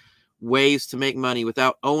 sincerely, ways to make money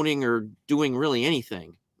without owning or doing really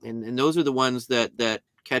anything. And those are the ones that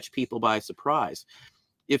catch people by surprise.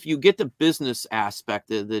 If you get the business aspect,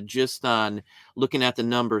 the gist on looking at the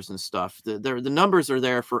numbers and stuff, the numbers are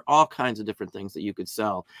there for all kinds of different things that you could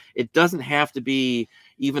sell. It doesn't have to be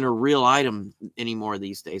even a real item anymore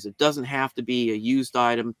these days. It doesn't have to be a used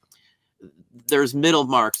item. There's middle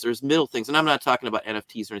marks, there's middle things. And I'm not talking about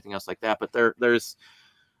NFTs or anything else like that, but there's,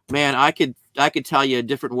 man, I could tell you a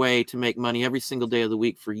different way to make money every single day of the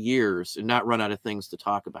week for years and not run out of things to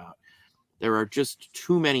talk about. There are just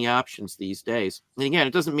too many options these days. And again,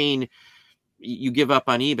 it doesn't mean you give up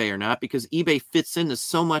on eBay or not, because eBay fits into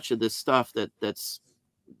so much of this stuff that's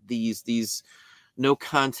these no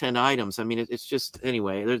content items. I mean, it's just,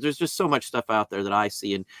 anyway, there's just so much stuff out there that I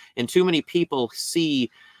see, and too many people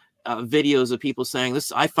see videos of people saying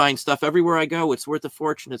this. I find stuff everywhere I go. It's worth a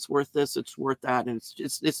fortune. It's worth this. It's worth that. And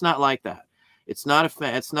it's not like that. It's not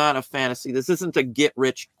a fantasy. This isn't a get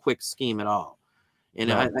rich quick scheme at all. And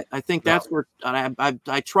no. I think that's where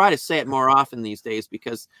I try to say it more often these days,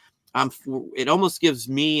 because it almost gives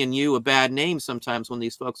me and you a bad name sometimes when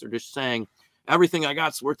these folks are just saying everything I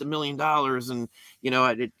got's worth $1 million. And, you know,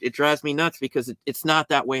 it drives me nuts, because it's not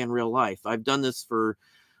that way in real life. I've done this for,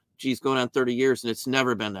 geez, going on 30 years, and it's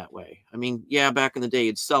never been that way. I mean, yeah, back in the day,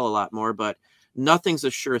 you'd sell a lot more, but nothing's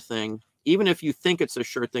a sure thing. Even if you think it's a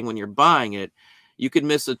sure thing when you're buying it, you could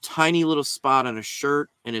miss a tiny little spot on a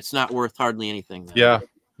shirt, and it's not worth hardly anything then. Yeah.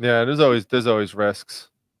 Yeah. There's always risks.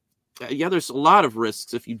 Yeah. There's a lot of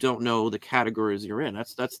risks if you don't know the categories you're in.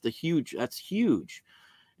 That's huge.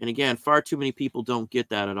 And again, far too many people don't get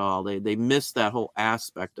that at all. They miss that whole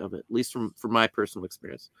aspect of it, at least from my personal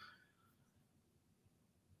experience.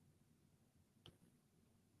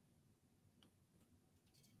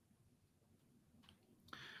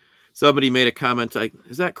 Somebody made a comment like,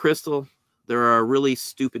 is that Crystal? There are really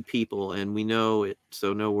stupid people, and we know it,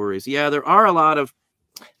 so no worries. Yeah, there are a lot of...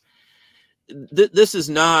 This is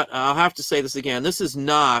not, I'll have to say this again, this is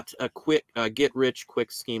not a quick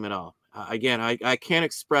get-rich-quick scheme at all. Again, I can't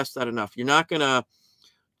express that enough. You're not going to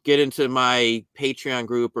get into my Patreon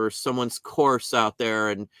group or someone's course out there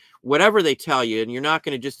and whatever they tell you, and you're not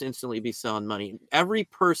going to just instantly be selling money. Every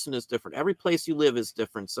person is different. Every place you live is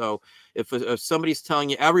different. So if somebody's telling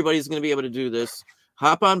you everybody's going to be able to do this,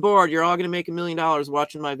 hop on board. You're all going to make $1 million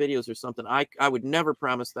watching my videos or something. I would never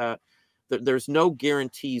promise that. There's no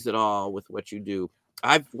guarantees at all with what you do.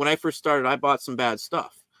 When I first started, I bought some bad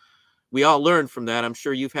stuff. We all learned from that. I'm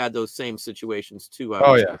sure you've had those same situations too.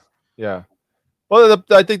 Oh yeah. Yeah. Well,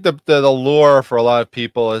 I think the lure for a lot of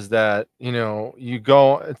people is that, you know,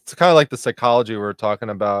 it's kind of like the psychology we were talking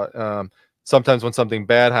about. Sometimes when something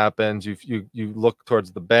bad happens, you look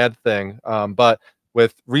towards the bad thing. But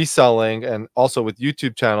with reselling and also with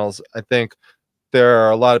YouTube channels, I think there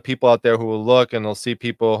are a lot of people out there who will look and they'll see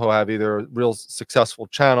people who have either a real successful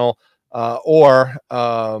channel or,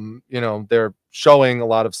 you know, they're showing a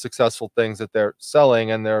lot of successful things that they're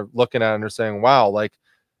selling, and they're looking at it and they're saying, wow, like,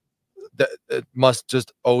 it must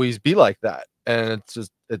just always be like that, and it's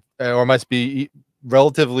just or it must be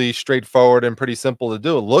relatively straightforward and pretty simple to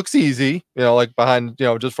do. It looks easy, you know, like behind, you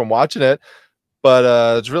know, just from watching it,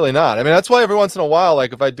 but it's really not. I mean, that's why every once in a while,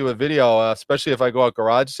 like if I do a video, especially if I go out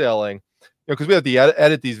garage selling, you know, because we have to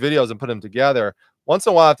edit these videos and put them together. Once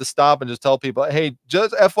in a while, I have to stop and just tell people, hey,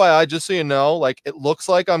 just FYI, just so you know, like it looks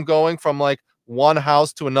like I'm going from like one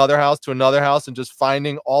house to another house to another house and just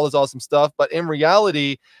finding all this awesome stuff, but in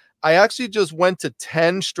reality, I actually just went to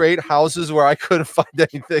 10 straight houses where I couldn't find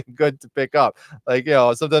anything good to pick up. Like, you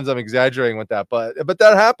know, sometimes I'm exaggerating with that, but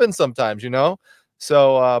that happens sometimes, you know?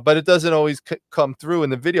 So, but it doesn't always come through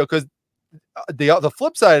in the video, because the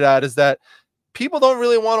flip side of that is that people don't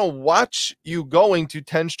really want to watch you going to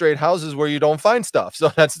 10 straight houses where you don't find stuff. So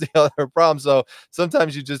that's the other problem. So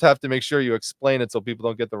sometimes you just have to make sure you explain it so people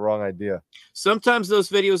don't get the wrong idea. Sometimes those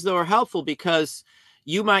videos, though, are helpful, because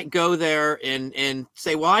you might go there and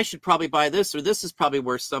say, well, I should probably buy this, or this is probably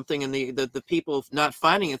worth something. And the people not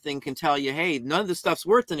finding a thing can tell you, hey, none of this stuff's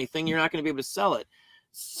worth anything. You're not going to be able to sell it.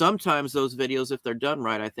 Sometimes those videos, if they're done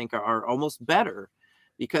right, I think are almost better,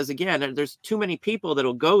 because again, there's too many people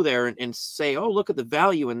that'll go there and say, oh, look at the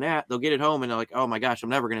value in that. They'll get it home and they're like, oh my gosh, I'm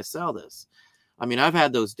never going to sell this. I mean, I've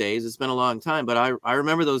had those days. It's been a long time, but I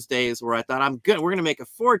remember those days where I thought, I'm good, we're going to make a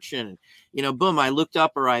fortune. You know, boom, I looked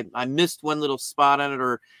up, or I missed one little spot on it,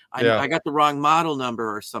 or I got the wrong model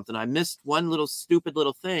number or something. I missed one little stupid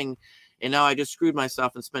little thing, and now I just screwed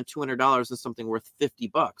myself and spent $200 on something worth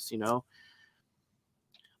 $50, you know?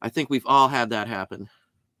 I think we've all had that happen.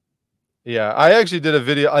 Yeah, I actually did a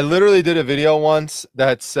video. I literally did a video once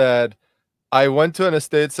that said, I went to an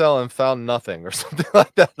estate sale and found nothing, or something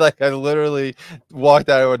like that. Like I literally walked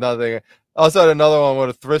out with nothing. I also had another one with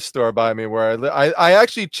a thrift store by me where I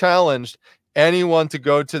actually challenged anyone to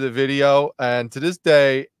go to the video, and to this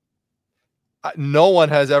day, no one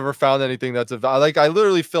has ever found anything that's like I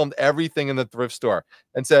literally filmed everything in the thrift store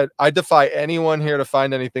and said, I defy anyone here to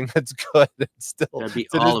find anything that's good. It's still that'd be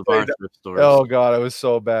all of our thrift stores. Oh God, it was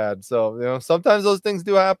so bad. So, you know, sometimes those things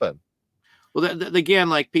do happen. Well, again,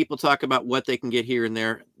 like people talk about what they can get here and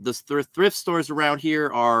there. The thrift stores around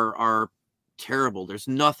here are terrible. There's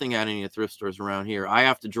nothing at any of the thrift stores around here. I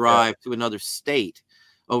have to drive to another state,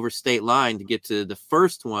 over state line, to get to the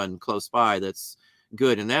first one close by that's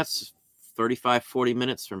good, and that's 35, 40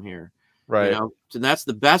 minutes from here. Right. You know, and that's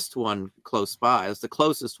the best one close by. It's the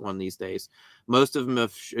closest one these days. Most of them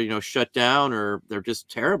have, you know, shut down, or they're just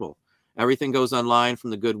terrible. Everything goes online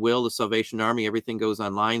from the Goodwill, the Salvation Army. Everything goes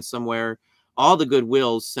online somewhere. All the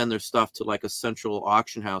Goodwills send their stuff to like a central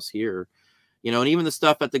auction house here. You know, and even the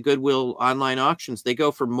stuff at the Goodwill online auctions, they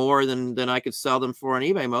go for more than I could sell them for on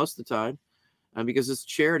eBay most of the time. Because it's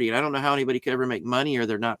charity, and I don't know how anybody could ever make money, or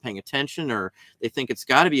they're not paying attention, or they think it's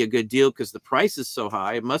got to be a good deal because the price is so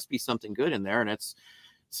high. It must be something good in there, and it's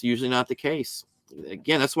usually not the case.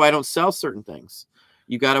 Again, that's why I don't sell certain things.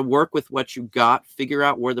 You got to work with what you got, figure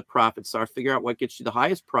out where the profits are, figure out what gets you the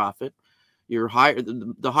highest profit. You're higher,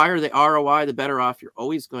 the higher the ROI, the better off you're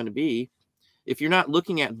always going to be. If you're not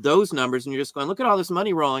looking at those numbers and you're just going, look at all this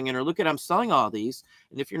money rolling in, or look at I'm selling all these,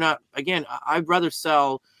 and if you're not, again, I'd rather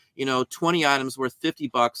sell, you know, 20 items worth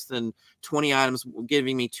 $50 than 20 items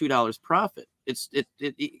giving me $2 profit.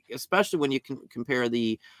 Especially when you can compare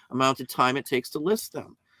the amount of time it takes to list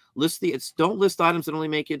them. Don't list items that only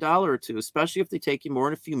make you $1 or $2, especially if they take you more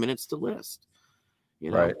than a few minutes to list.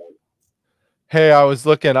 You know? Right. Hey, I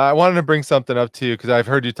wanted to bring something up to you because I've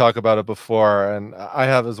heard you talk about it before, and I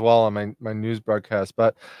have as well on my news broadcast.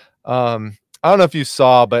 But I don't know if you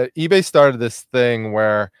saw, but eBay started this thing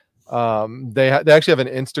where they actually have an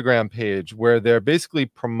Instagram page where they're basically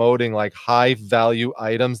promoting like high value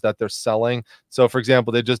items that they're selling. So for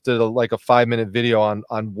example, they just did like a 5-minute video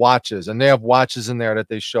on watches, and they have watches in there that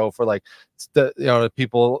they show for like, you know,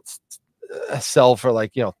 people sell for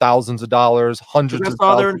like, you know, thousands of dollars, hundreds that's of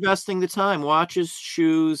all thousands. they're investing the time: watches,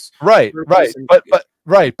 shoes. Right.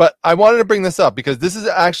 But I wanted to bring this up because this is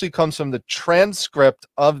actually comes from the transcript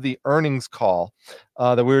of the earnings call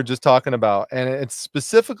that we were just talking about, and it's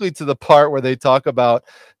specifically to the part where they talk about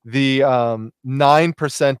the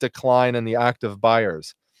 9% decline in the active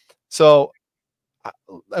buyers. So,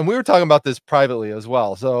 and we were talking about this privately as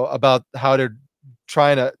well. So about how they're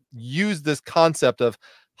trying to use this concept of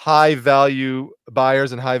high value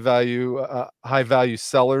buyers and high value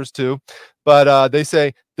sellers too. But they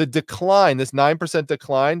say the decline, this 9%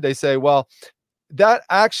 decline, they say, well, that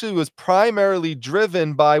actually was primarily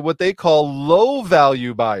driven by what they call low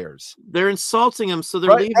value buyers. They're insulting them, so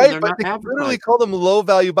they're leaving. They're not advertising. They literally call them low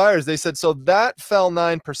value buyers. They said, so that fell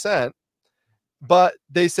 9%, but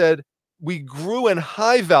they said we grew in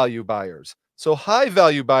high value buyers. So high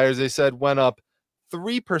value buyers, they said, went up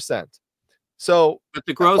 3%. So, but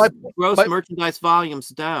the gross merchandise volume's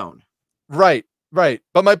down. Right.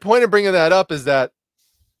 But my point of bringing that up is that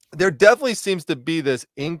there definitely seems to be this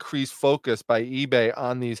increased focus by eBay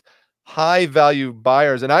on these high value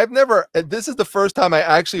buyers. And this is the first time I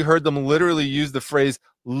actually heard them literally use the phrase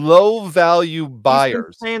low value buyers.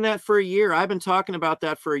 He's been saying that for a year. I've been talking about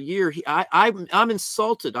that for a year. I'm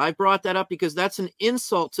insulted. I brought that up because that's an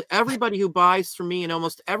insult to everybody who buys from me and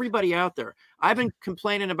almost everybody out there. I've been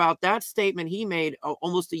complaining about that statement he made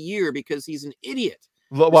almost a year because he's an idiot.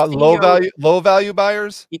 Low value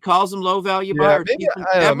buyers? He calls them low value buyers. Maybe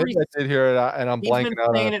I did hear it, and I'm blanking out. He's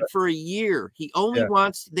been saying it for a year. He only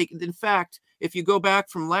wants. In fact, if you go back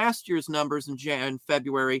from last year's numbers in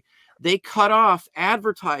February, they cut off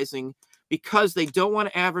advertising because they don't want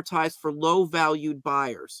to advertise for low valued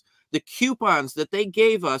buyers. The coupons that they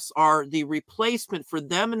gave us are the replacement for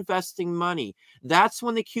them investing money. That's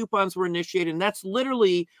when the coupons were initiated. And that's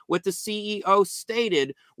literally what the CEO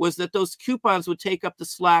stated, was that those coupons would take up the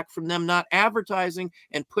slack from them not advertising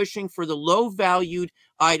and pushing for the low valued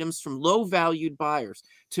items from low valued buyers.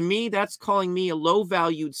 To me, that's calling me a low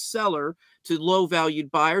valued seller to low valued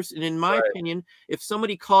buyers. And in my opinion, if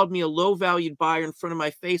somebody called me a low valued buyer in front of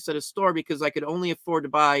my face at a store because I could only afford to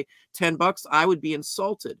buy $10, I would be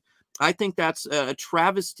insulted. I think that's a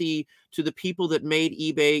travesty to the people that made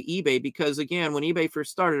eBay, because again, when eBay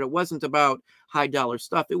first started, it wasn't about high dollar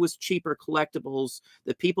stuff. It was cheaper collectibles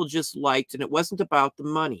that people just liked, and it wasn't about the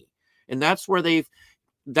money. And that's why the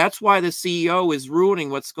CEO is ruining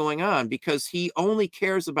what's going on, because he only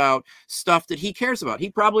cares about stuff that he cares about. He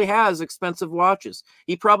probably has expensive watches.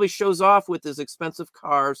 He probably shows off with his expensive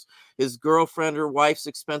cars, his girlfriend or wife's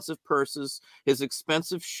expensive purses, his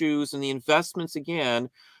expensive shoes, and the investments, again,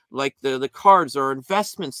 like the cards are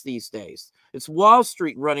investments these days. It's Wall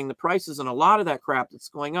Street running the prices on a lot of that crap that's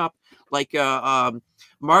going up, like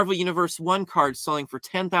Marvel Universe 1 card selling for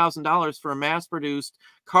 $10,000 for a mass-produced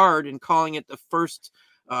card and calling it the first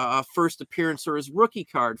appearance or his rookie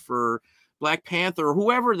card for Black Panther or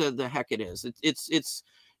whoever the heck it is. It's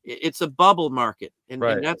It's a bubble market, and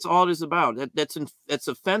Right. that's all it is about. That's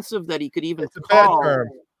offensive that he could even It's a bad call. term.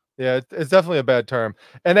 Yeah, it's definitely a bad term.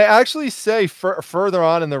 And they actually say further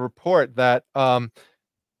on in the report that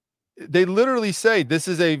they literally say this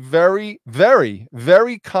is a very, very,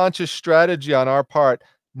 very conscious strategy on our part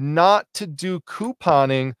not to do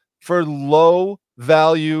couponing for low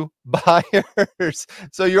value buyers.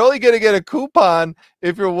 So you're only going to get a coupon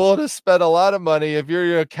if you're willing to spend a lot of money. If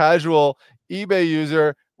you're a casual eBay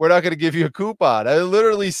user, we're not going to give you a coupon. It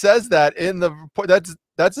literally says that in the report.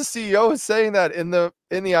 That's the CEO is saying that in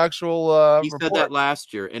the actual He said that report.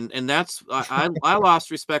 last year, and that's I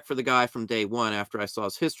lost respect for the guy from day one after I saw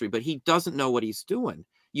his history, but he doesn't know what he's doing.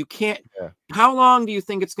 You can't. Yeah. How long do you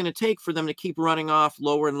think it's going to take for them to keep running off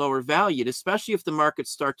lower and lower valued, especially if the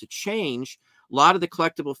markets start to change? A lot of the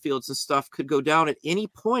collectible fields and stuff could go down at any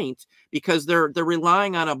point because they're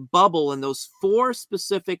relying on a bubble in those 4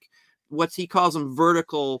 specific, what he calls them,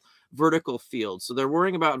 vertical fields. So they're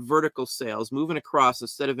worrying about vertical sales moving across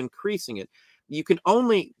instead of increasing it. You can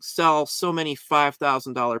only sell so many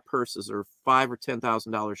 $5,000 purses or $5,000 or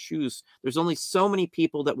 $10,000 shoes. There's only so many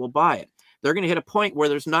people that will buy it. They're going to hit a point where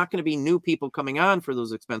there's not going to be new people coming on for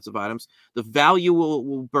those expensive items. The value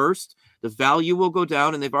will burst. The value will go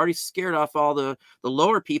down. And they've already scared off all the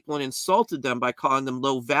lower people and insulted them by calling them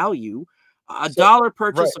low value. A dollar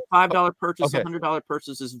purchase, Right. a $5 purchase, Okay. $100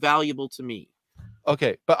 purchase is valuable to me.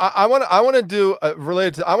 Okay, but I want to do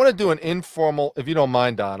related to I want to do an informal, if you don't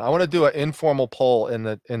mind, Don. I want to do an informal poll in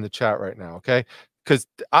the chat right now, okay? Because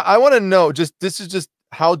I want to know, just this is just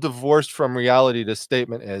how divorced from reality this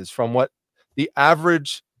statement is from what the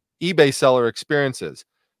average eBay seller experiences.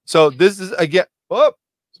 So this is again. Oh,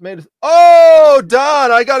 it's made it. Oh,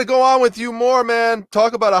 Don, I got to go on with you more, man.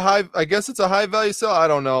 Talk about a high. I guess it's a high value sell. I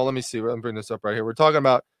don't know. Let me see. Let me bring this up right here. We're talking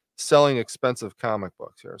about selling expensive comic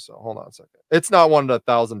books here. So hold on a second. It's not one of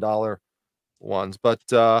the $1,000 ones, but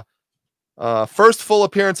first full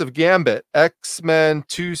appearance of Gambit, X-Men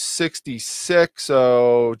 266.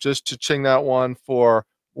 So just cha-ching that one for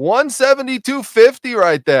 172.50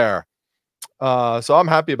 right there. So I'm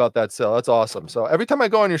happy about that sale. That's awesome. So every time I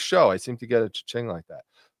go on your show, I seem to get a cha-ching like that.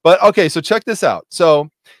 But okay, so check this out.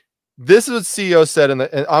 So this is what CEO said, and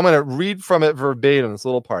I'm going to read from it verbatim. This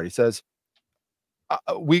little part. He says,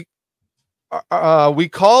 we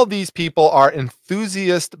call these people our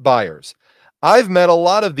enthusiast buyers. I've met a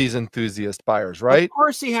lot of these enthusiast buyers, right? Of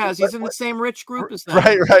course he has. He's in the same rich group as them.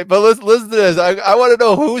 Right. But listen to this. I want to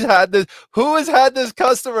know who's had this. Who has had this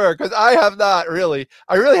customer? Because I have not really.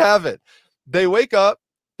 I really haven't. They wake up,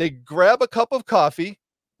 they grab a cup of coffee.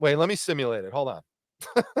 Wait, let me simulate it. Hold on.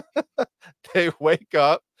 They wake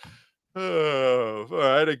up. Oh, all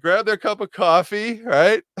right. They grab their cup of coffee,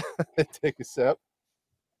 right? They take a sip.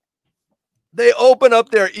 They open up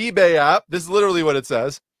their eBay app. This is literally what it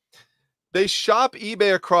says. They shop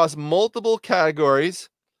eBay across multiple categories.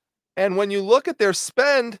 And when you look at their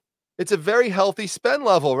spend, it's a very healthy spend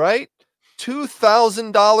level, right?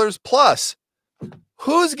 $2,000 plus.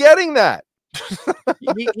 Who's getting that?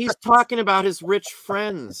 He's talking about his rich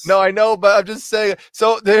friends. No, I know, but I'm just saying.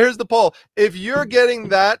 So here's the poll. If you're getting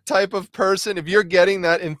that type of person, if you're getting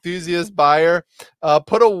that enthusiast buyer,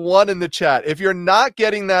 put a 1 in the chat. If you're not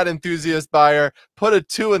getting that enthusiast buyer, put a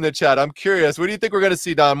 2 in the chat. I'm curious. What do you think we're going to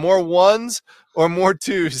see, Don? More 1s or more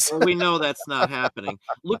 2s? Well, we know that's not happening.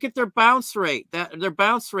 Look at their bounce rate. Their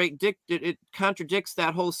bounce rate it contradicts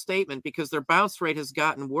that whole statement because their bounce rate has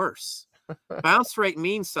gotten worse. Bounce rate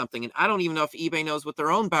means something, and I don't even know if eBay knows what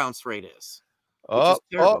their own bounce rate is. Oh,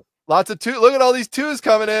 lots of 2. Look at all these 2s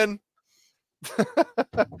coming in.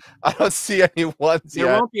 I don't see any 1s yet.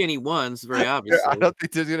 There won't be any 1s, very obviously. I don't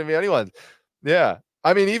think there's going to be any 1s. Yeah.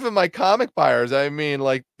 I mean, even my comic buyers, I mean,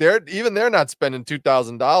 like they're not spending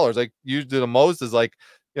 $2,000. Like usually the most is like,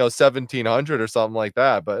 $1,700 or something like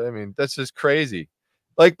that. But I mean, that's just crazy.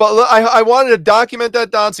 Like, but I wanted to document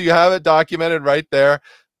that, Don, so you have it documented right there.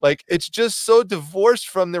 Like, it's just so divorced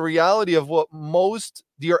from the reality of what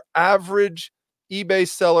your average eBay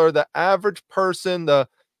seller, the average person, the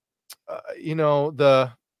core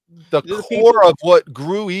of what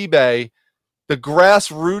grew eBay, the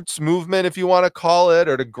grassroots movement, if you want to call it,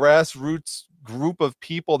 or the grassroots group of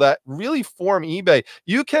people that really form eBay.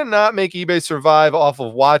 You cannot make eBay survive off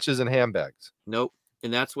of watches and handbags. Nope.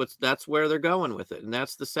 And that's where they're going with it. And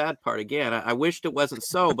that's the sad part. Again, I wished it wasn't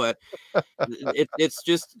so, but it's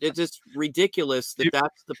just ridiculous that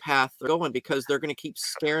that's the path they're going, because they're going to keep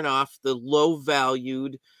scaring off the low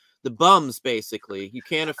valued, the bums, basically. You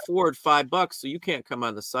can't afford $5, so you can't come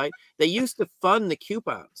on the site. They used to fund the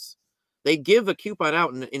coupons. They give a coupon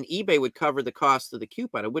out, and eBay would cover the cost of the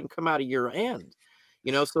coupon. It wouldn't come out of your end.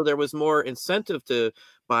 You know, so there was more incentive to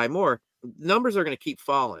buy more. Numbers are going to keep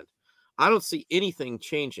falling. I don't see anything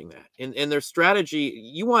changing that. And their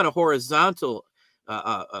strategy, you want a horizontal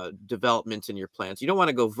development in your plans. You don't want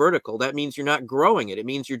to go vertical. That means you're not growing it. It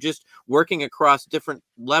means you're just working across different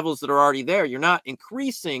levels that are already there. You're not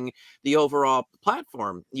increasing the overall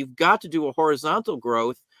platform. You've got to do a horizontal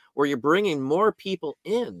growth where you're bringing more people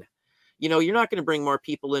in. You know, you're not going to bring more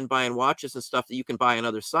people in buying watches and stuff that you can buy on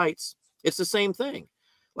other sites. It's the same thing.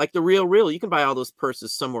 Like the Real, you can buy all those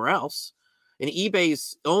purses somewhere else. And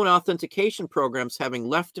eBay's own authentication programs having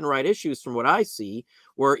left and right issues from what I see,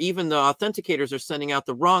 where even the authenticators are sending out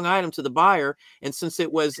the wrong item to the buyer. And since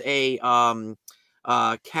it was a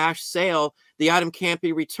cash sale, the item can't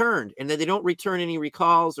be returned. And then they don't return any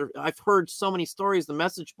recalls. Or I've heard so many stories, the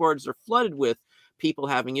message boards are flooded with people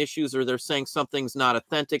having issues, or they're saying something's not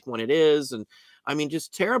authentic when it is. And I mean,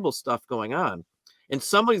 just terrible stuff going on. And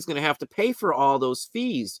somebody's going to have to pay for all those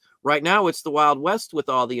fees. Right now, it's the Wild West with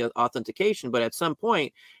all the authentication. But at some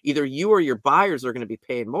point, either you or your buyers are going to be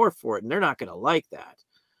paying more for it, and they're not going to like that.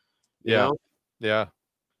 You know? Yeah.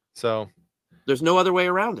 So there's no other way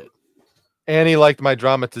around it. Annie liked my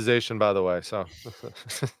dramatization, by the way. So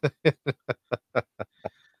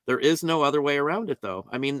there is no other way around it, though.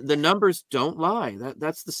 I mean, the numbers don't lie.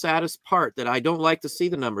 That's the saddest part, that I don't like to see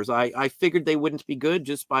the numbers. I figured they wouldn't be good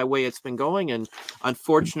just by the way it's been going. And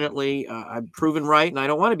unfortunately, I'm proven right, and I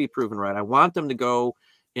don't want to be proven right. I want them to go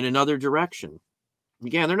in another direction.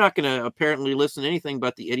 Again, they're not going to apparently listen to anything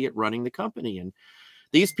but the idiot running the company. And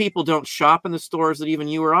these people don't shop in the stores that even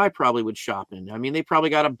you or I probably would shop in. I mean, they probably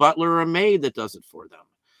got a butler or a maid that does it for them.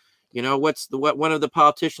 You know, what one of the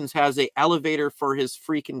politicians has a elevator for his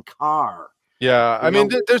freaking car. Yeah, I mean,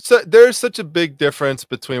 there's such a big difference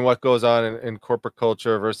between what goes on in corporate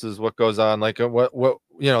culture versus what goes on, like what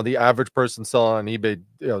you know, the average person selling on eBay,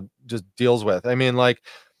 you know, just deals with. I mean, like,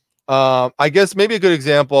 I guess maybe a good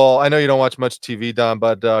example. I know you don't watch much TV, Don,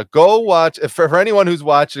 but go watch. If for anyone who's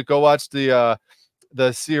watched it, go watch the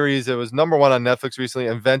series. It was #1 on Netflix recently,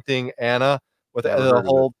 Inventing Anna, with the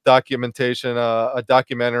whole documentation, a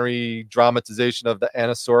documentary dramatization of the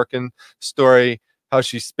Anna Sorkin story, how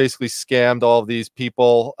she basically scammed all of these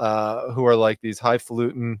people who are like these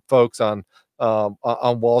highfalutin folks on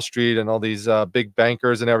Wall Street, and all these big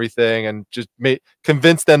bankers and everything, and just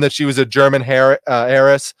convinced them that she was a German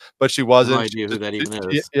heiress, but she wasn't. No idea who that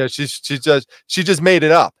even is. Yeah, she just made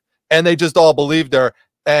it up, and they just all believed her.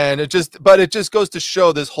 And it just goes to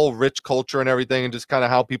show this whole rich culture and everything, and just kind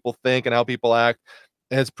of how people think and how people act.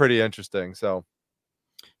 And it's pretty interesting. So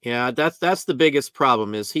yeah, that's the biggest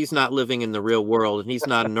problem, is he's not living in the real world, and he's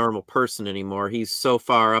not a normal person anymore. He's so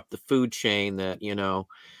far up the food chain that, you know,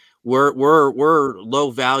 we're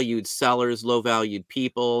low valued sellers, low valued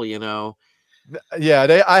people, you know.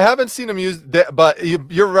 Yeah, I haven't seen him use that, but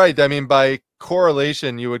you're right. I mean, by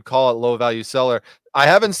correlation, you would call it low value seller. I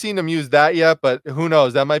haven't seen him use that yet, but who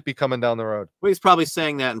knows? That might be coming down the road. Well, he's probably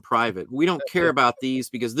saying that in private. We don't care about these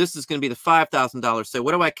because this is going to be the $5,000 sale.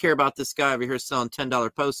 What do I care about this guy over here selling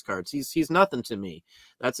 $10 postcards? He's nothing to me.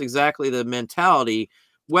 That's exactly the mentality.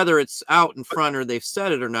 Whether it's out in front or they've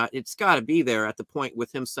said it or not, it's got to be there at the point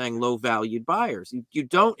with him saying low valued buyers. You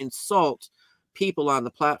don't insult people on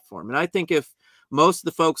the platform. And I think if most of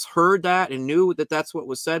the folks heard that and knew that that's what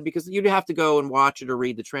was said, because you'd have to go and watch it or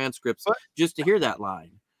read the transcripts just to hear that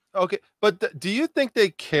line. Okay, but do you think they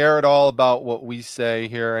care at all about what we say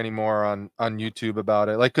here anymore on YouTube about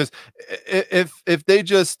it? Like, because if they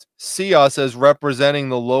just see us as representing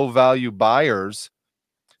the low value buyers,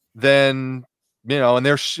 then, you know, and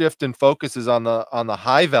their shift in focus is on the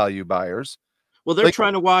high value buyers. Well, they're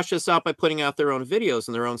trying to wash us out by putting out their own videos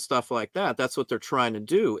and their own stuff like that. That's what they're trying to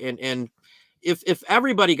do. And if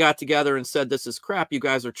everybody got together and said, this is crap, you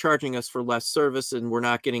guys are charging us for less service and we're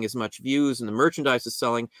not getting as much views and the merchandise is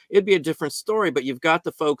selling, it'd be a different story. But you've got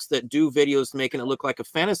the folks that do videos making it look like a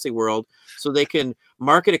fantasy world so they can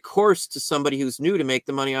market a course to somebody who's new to make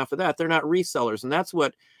the money off of that. They're not resellers. And that's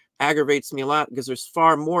what aggravates me a lot, because there's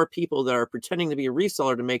far more people that are pretending to be a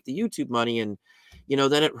reseller to make the YouTube money. And, you know,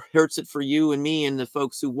 then it hurts it for you and me and the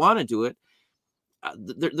folks who want to do it.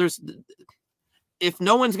 If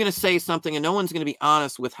no one's going to say something and no one's going to be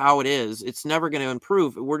honest with how it is, it's never going to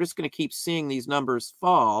improve. We're just going to keep seeing these numbers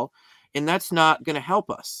fall, and that's not going to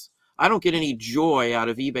help us. I don't get any joy out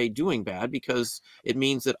of eBay doing bad, because it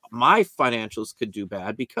means that my financials could do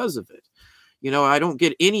bad because of it. You know, I don't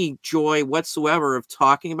get any joy whatsoever of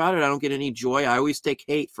talking about it. I don't get any joy. I always take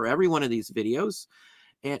hate for every one of these videos.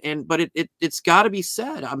 But it's got to be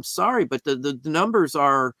said. I'm sorry, but the numbers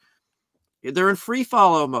are, they're in free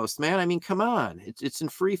fall almost, man. I mean, come on, it's in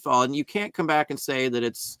free fall, and you can't come back and say that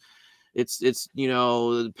it's, it's you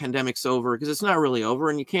know, the pandemic's over, because it's not really over,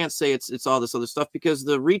 and you can't say it's all this other stuff, because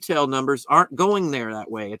the retail numbers aren't going there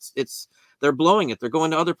that way. It's they're blowing it. They're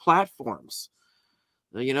going to other platforms.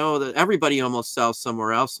 You know, that everybody almost sells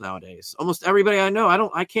somewhere else nowadays. Almost everybody I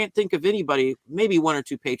know. I can't think of anybody, maybe one or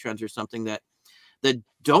two patrons or something, that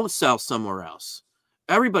don't sell somewhere else.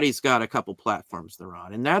 Everybody's got a couple platforms they're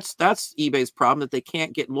on, and that's eBay's problem, that they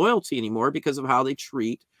can't get loyalty anymore because of how they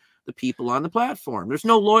treat the people on the platform. There's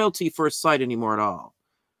no loyalty for a site anymore at all.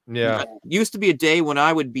 Yeah. It used to be a day when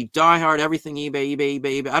I would be diehard, everything eBay, eBay,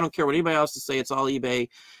 eBay, eBay. I don't care what anybody else to say, it's all eBay.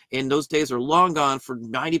 And those days are long gone for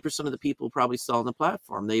 90% of the people probably selling the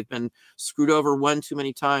platform. They've been screwed over one too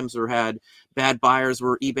many times, or had bad buyers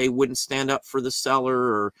where eBay wouldn't stand up for the seller,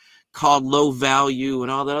 or called low value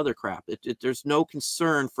and all that other crap. There's no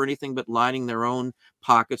concern for anything but lining their own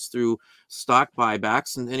pockets through stock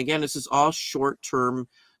buybacks. And again, this is all short-term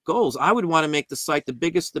goals. I would want to make the site the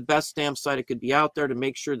biggest, the best damn site it could be out there, to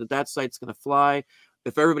make sure that that site's going to fly.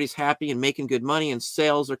 If everybody's happy and making good money and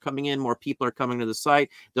sales are coming in, more people are coming to the site,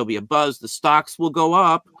 there'll be a buzz, the stocks will go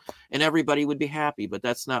up, and everybody would be happy. But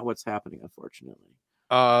that's not what's happening, unfortunately.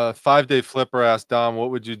 5-Day Flipper asked Dom, what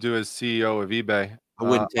would you do as CEO of eBay? I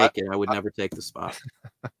wouldn't take it. I would never take the spot.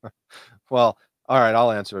 Well, all right,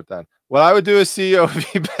 I'll answer it then. What I would do as CEO of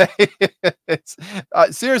eBay, it's,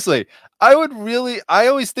 seriously, I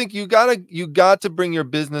always think you got to bring your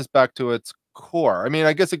business back to its core. I mean,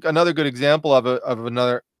 I guess another good example of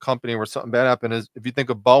another company where something bad happened is if you think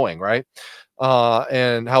of Boeing, right?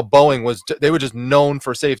 And how Boeing they were just known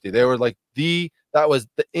for safety. They were like that was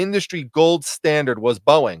the industry gold standard, was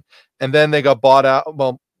Boeing. And then they got bought out.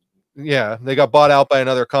 Well, yeah, they got bought out by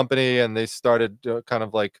another company, and they started kind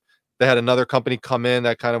of like, they had another company come in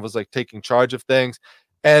that kind of was like taking charge of things,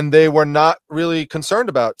 and they were not really concerned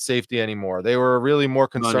about safety anymore. They were really more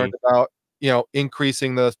concerned about,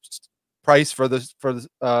 increasing the price for the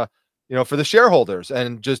for the shareholders,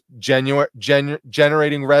 and just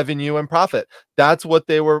generating revenue and profit. That's what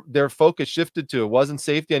their focus shifted to. It wasn't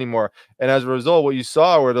safety anymore. And as a result, what you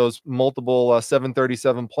saw were those multiple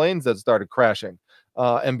 737 planes that started crashing.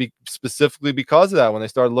 And specifically because of that, when they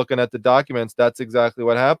started looking at the documents, that's exactly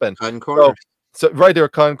what happened. Cutting corners. So right, they were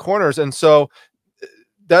cutting corners. And so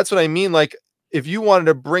that's what I mean. Like, if you wanted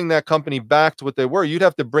to bring that company back to what they were, you'd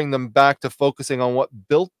have to bring them back to focusing on what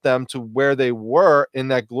built them to where they were in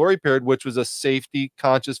that glory period, which was a safety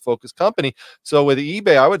conscious focused company. So with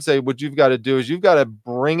eBay, I would say what you've got to do is you've got to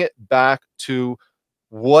bring it back to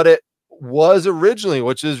what it was originally,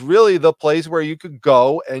 which is really the place where you could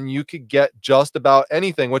go and you could get just about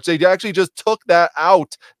anything, which they actually just took that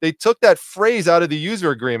out. They took that phrase out of the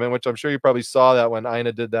user agreement, which I'm sure you probably saw that when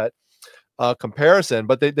Ina did that comparison,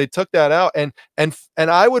 but they took that out, and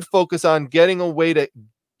I would focus on getting a way to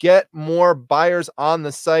get more buyers on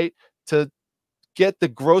the site to get the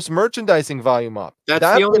gross merchandising volume up.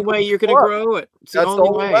 That's the only way you're going to grow it. That's the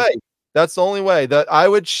only way. That's the only way that I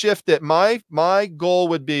would shift it. My goal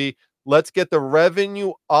would be, let's get the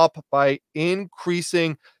revenue up by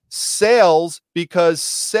increasing sales, because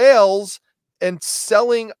sales and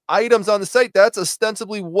selling items on the site, that's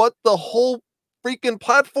ostensibly what the whole freaking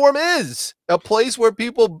platform is, a place where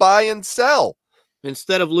people buy and sell.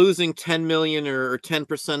 Instead of losing 10 million or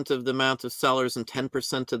 10% of the amount of sellers and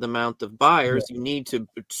 10% of the amount of buyers, you need to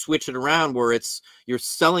switch it around where you're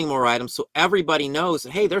selling more items, so everybody knows,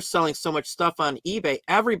 hey, they're selling so much stuff on eBay.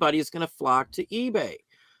 Everybody is going to flock to eBay.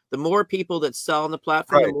 The more people that sell on the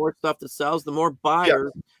platform, the more stuff that sells, the more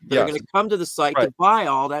buyers that are going to come to the site to buy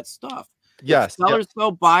all that stuff. If sellers go,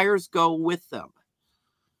 buyers go with them.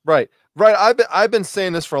 Right. I've been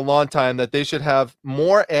saying this for a long time, that they should have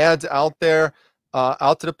more ads out there,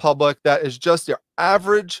 out to the public, that is just your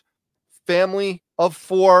average family of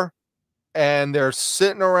 4, and they're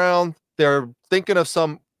sitting around, they're thinking of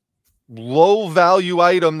some low value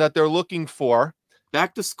item that they're looking for.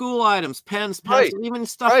 Back to school items, pens, pencils, even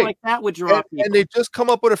stuff like that would draw people. And they just come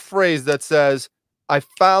up with a phrase that says, I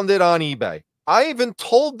found it on eBay. I even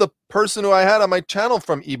told the person who I had on my channel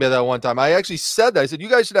from eBay that one time. I actually said that. I said, you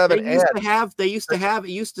guys should have an ad. They used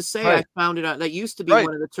to say, I found it on. That used to be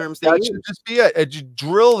one of the terms they used. Should just be it. And you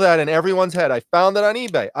drill that in everyone's head. I found it on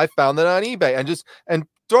eBay. I found it on eBay. And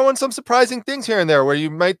throw in some surprising things here and there where you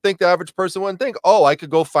might think the average person wouldn't think, oh, I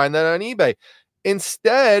could go find that on eBay.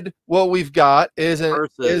 Instead, what we've got is an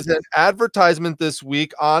advertisement this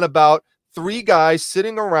week on about 3 guys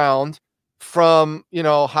sitting around from,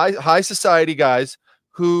 high society guys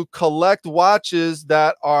who collect watches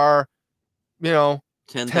that are,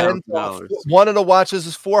 $10,000. One of the watches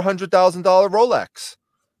is $400,000 Rolex.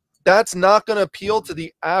 that's not going to appeal to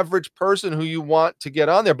the average person who you want to get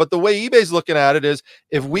on there. But the way eBay's looking at it is,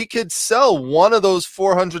 if we could sell one of those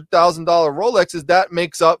 $400,000 Rolexes, that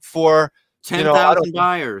makes up for, you know, 10,000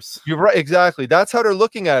 buyers. You're right. Exactly. That's how they're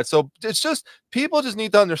looking at it. So it's just, people just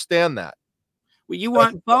need to understand that. Well, you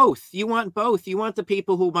want both. You want both. You want the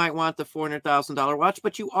people who might want the $400,000 watch,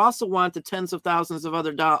 but you also want the tens of thousands of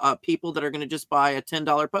other people that are going to just buy a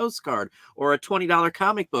 $10 postcard or a $20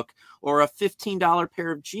 comic book or a $15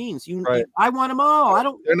 pair of jeans. I want them all. I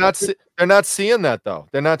don't. They're not seeing that though.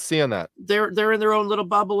 They're not seeing that. They're in their own little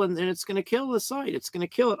bubble, and it's going to kill the site. It's going to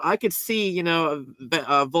kill it. I could see, you know,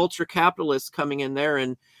 a vulture capitalist coming in there,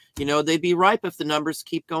 and you know, they'd be ripe if the numbers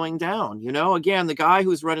keep going down. You know, again, the guy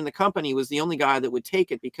who's running the company was the only guy that would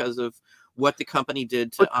take it because of what the company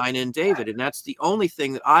did to Ina and David. And that's the only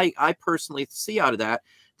thing that I personally see out of that.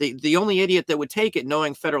 The only idiot that would take it,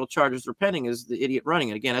 knowing federal charges were pending, is the idiot running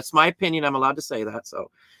it. Again, that's my opinion. I'm allowed to say that.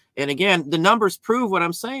 So, and again, the numbers prove what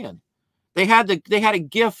I'm saying. They had a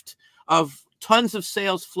gift of tons of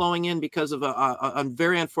sales flowing in because of a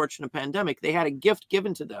very unfortunate pandemic. They had a gift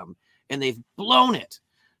given to them, and they've blown it.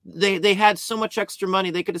 They had so much extra money.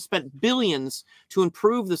 They could have spent billions to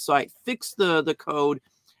improve the site, fix the code,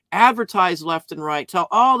 advertise left and right, tell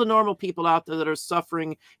all the normal people out there that are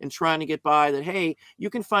suffering and trying to get by that, hey, you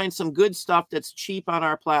can find some good stuff that's cheap on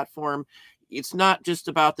our platform. It's not just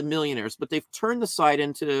about the millionaires, but they've turned the site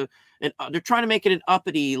into, and they're trying to make it an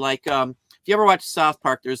uppity, like, if you ever watch South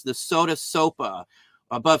Park, there's the Soda Sopa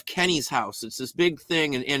above Kenny's house. It's this big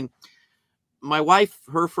thing, and my wife,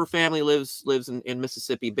 her family lives in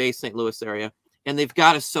Mississippi, Bay, St. Louis area, and they've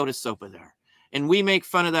got a Soda Sopa there. And we make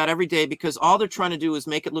fun of that every day because all they're trying to do is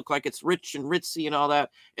make it look like it's rich and ritzy and all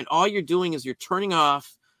that. And all you're doing is you're turning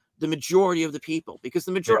off the majority of the people, because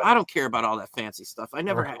the majority, I don't care about all that fancy stuff. I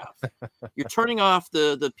never have. You're turning off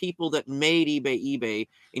the people that made eBay,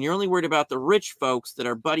 and you're only worried about the rich folks that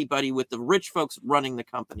are buddy with the rich folks running the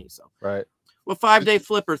company. So, right. Well, 5-Day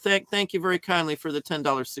Flipper, thank you very kindly for the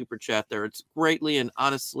 $10 super chat there. It's greatly and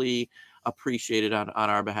honestly appreciated on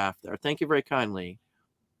our behalf there. Thank you very kindly.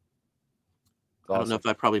 Awesome. I don't know if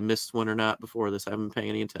I probably missed one or not before this. I haven't been paying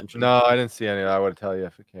any attention. No, I didn't see any. I would tell you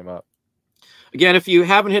if it came up. Again, if you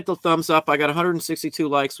haven't hit the thumbs up, I got 162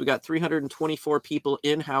 likes. We got 324 people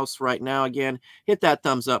in-house right now. Again, hit that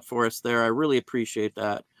thumbs up for us there. I really appreciate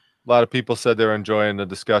that. A lot of people said they're enjoying the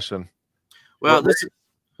discussion. Well,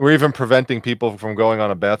 we're even preventing people from going on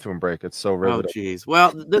a bathroom break. It's so riveting. Oh, geez.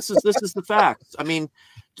 Well, this is the facts. I mean,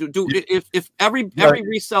 if every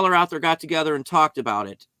reseller out there got together and talked about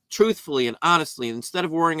it truthfully and honestly, instead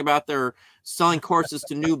of worrying about their selling courses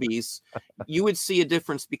to newbies, you would see a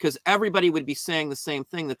difference, because everybody would be saying the same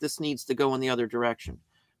thing, that this needs to go in the other direction.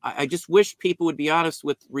 I just wish people would be honest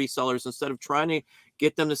with resellers instead of trying to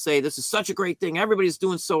get them to say, this is such a great thing, everybody's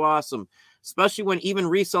doing so awesome, especially when even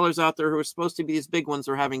resellers out there who are supposed to be these big ones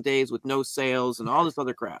are having days with no sales and all this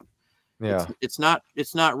other crap. Yeah. It's not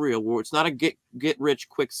real. It's not a get rich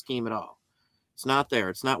quick scheme at all. It's not there.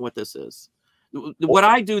 It's not what this is. What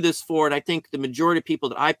I do this for, and I think the majority of people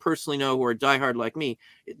that I personally know who are diehard like me,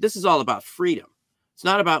 this is all about freedom. It's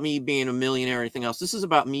not about me being a millionaire or anything else. This is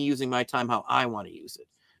about me using my time how I want to use it.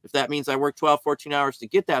 If that means I work 12, 14 hours to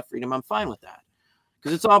get that freedom, I'm fine with that,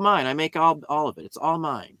 because it's all mine. I make all of it. It's all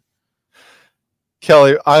mine.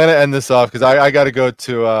 Kelly, I'm going to end this off because I got to go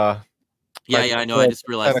to yeah, I know. I just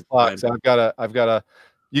realized 10 o'clock. So I've got to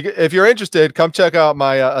if you're interested, come check out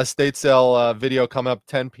my estate sale video coming up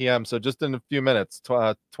 10 p.m. So just in a few minutes,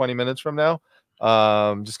 20 minutes from now,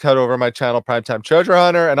 just head over my channel, Primetime Treasure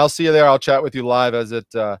Hunter, and I'll see you there. I'll chat with you live as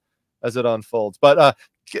it unfolds. But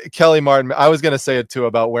Kelly Martin, I was going to say it too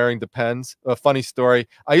about wearing Depends. A funny story.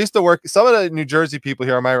 I used to work, some of the New Jersey people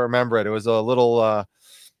here might remember it. It was a little,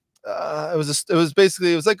 it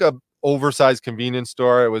was like a oversized convenience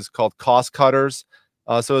store. It was called Cost Cutters.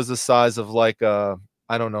 So it was the size of like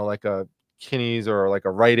I don't know, like a Kinney's or like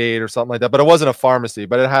a Rite Aid or something like that. But it wasn't a pharmacy,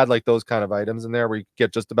 but it had like those kind of items in there where you could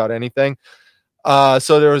get just about anything.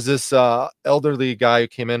 So there was this elderly guy who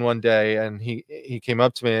came in one day, and he came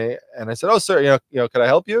up to me, and I said, "Oh, sir, you know, could I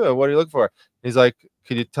help you? What are you looking for?" He's like,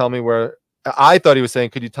 "Could you tell me where?" I thought he was saying,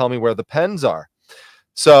 "Could you tell me where the pens are?"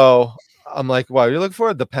 So I'm like, "Wow, you're looking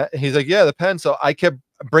for the pen?" He's like, "Yeah, the pen." So I kept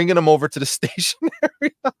bringing him over to the stationery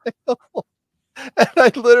aisle. And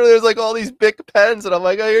I literally, there's like all these big pens, and I'm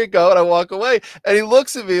like, "Oh, here you go," and I walk away, and he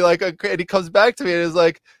looks at me like, and he comes back to me, and he's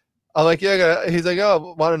like, I'm like, "Yeah." He's like,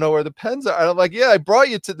 "Oh, want to know where the pens are?" And I'm like, "Yeah, I brought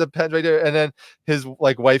you to the pens right there." And then his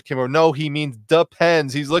like wife came over. "No, he means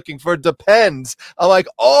Depends. He's looking for Depends." I'm like,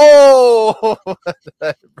 "Oh,"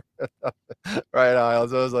 right aisle.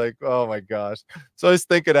 So I was like, "Oh my gosh." So I was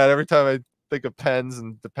thinking that every time I think of pens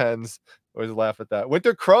and depends. Always laugh at that.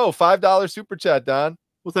 Winter Crow, $5 super chat, Don.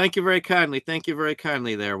 Well, thank you very kindly. Thank you very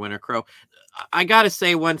kindly there, Winter Crow. I got to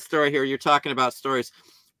say one story here. You're talking about stories.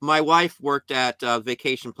 My wife worked at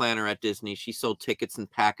Vacation Planner at Disney. She sold tickets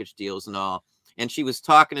and package deals and all. And she was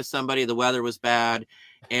talking to somebody. The weather was bad.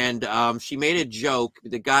 And she made a joke.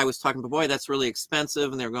 The guy was talking, but boy, that's really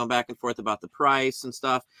expensive. And they were going back and forth about the price and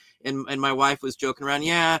stuff. And my wife was joking around.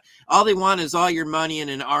 Yeah, all they want is all your money and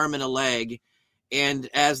an arm and a leg. And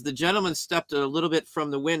as the gentleman stepped a little bit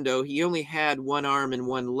from the window, he only had one arm and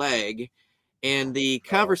one leg. And the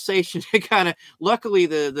conversation kind of, luckily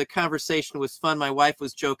the conversation was fun. My wife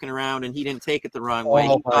was joking around and he didn't take it the wrong way.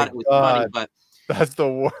 He thought it was funny, but that's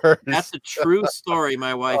the worst. That's a true story.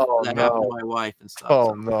 My wife, happened to my wife and stuff.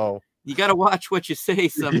 Oh, no. You got to watch what you say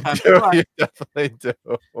sometimes. You definitely do.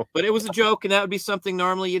 But it was a joke, and that would be something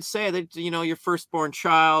normally you'd say that, you know, your firstborn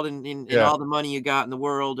child and all the money you got in the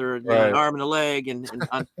world, or you know, an arm and a leg. And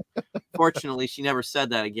unfortunately, she never said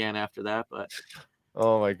that again after that. But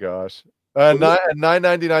oh my gosh,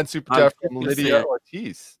 $9.99 super chat from Lydia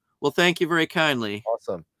Ortiz. Well, thank you very kindly.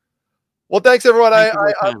 Awesome. Well, thanks everyone.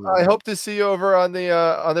 I hope to see you over on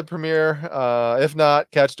the premiere. If not,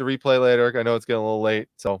 catch the replay later. I know it's getting a little late,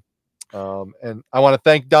 so. And I want to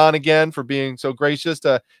thank Don again for being so gracious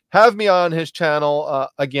to have me on his channel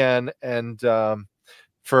again, and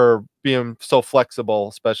for being so flexible,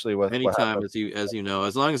 especially with anytime, as you know,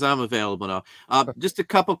 as long as I'm available now. Just a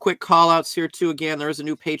couple quick call outs here too. Again, there's a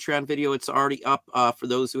new Patreon video. It's already up for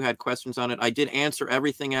those who had questions on it. I did answer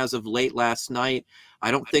everything as of late last night. I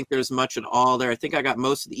don't think there's much at all there. I think I got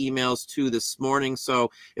most of the emails too this morning. So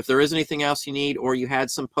if there is anything else you need, or you had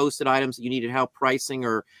some posted items that you needed help pricing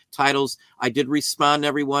or titles, I did respond to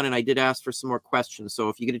everyone, and I did ask for some more questions. So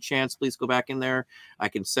if you get a chance, please go back in there. I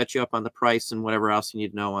can set you up on the price and whatever else you need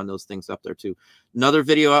to know on those things up there too. Another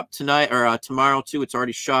video up tonight or tomorrow too. It's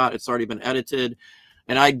already shot. It's already been edited.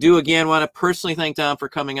 And I do again want to personally thank Don for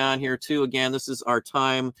coming on here too. Again, this is our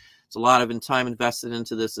time. It's a lot of time invested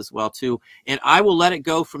into this as well too. And I will let it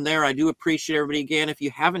go from there. I do appreciate everybody. Again, if you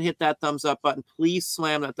haven't hit that thumbs up button, please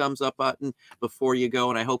slam that thumbs up button before you go.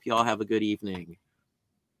 And I hope you all have a good evening.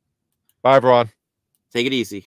 Bye, everyone. Take it easy.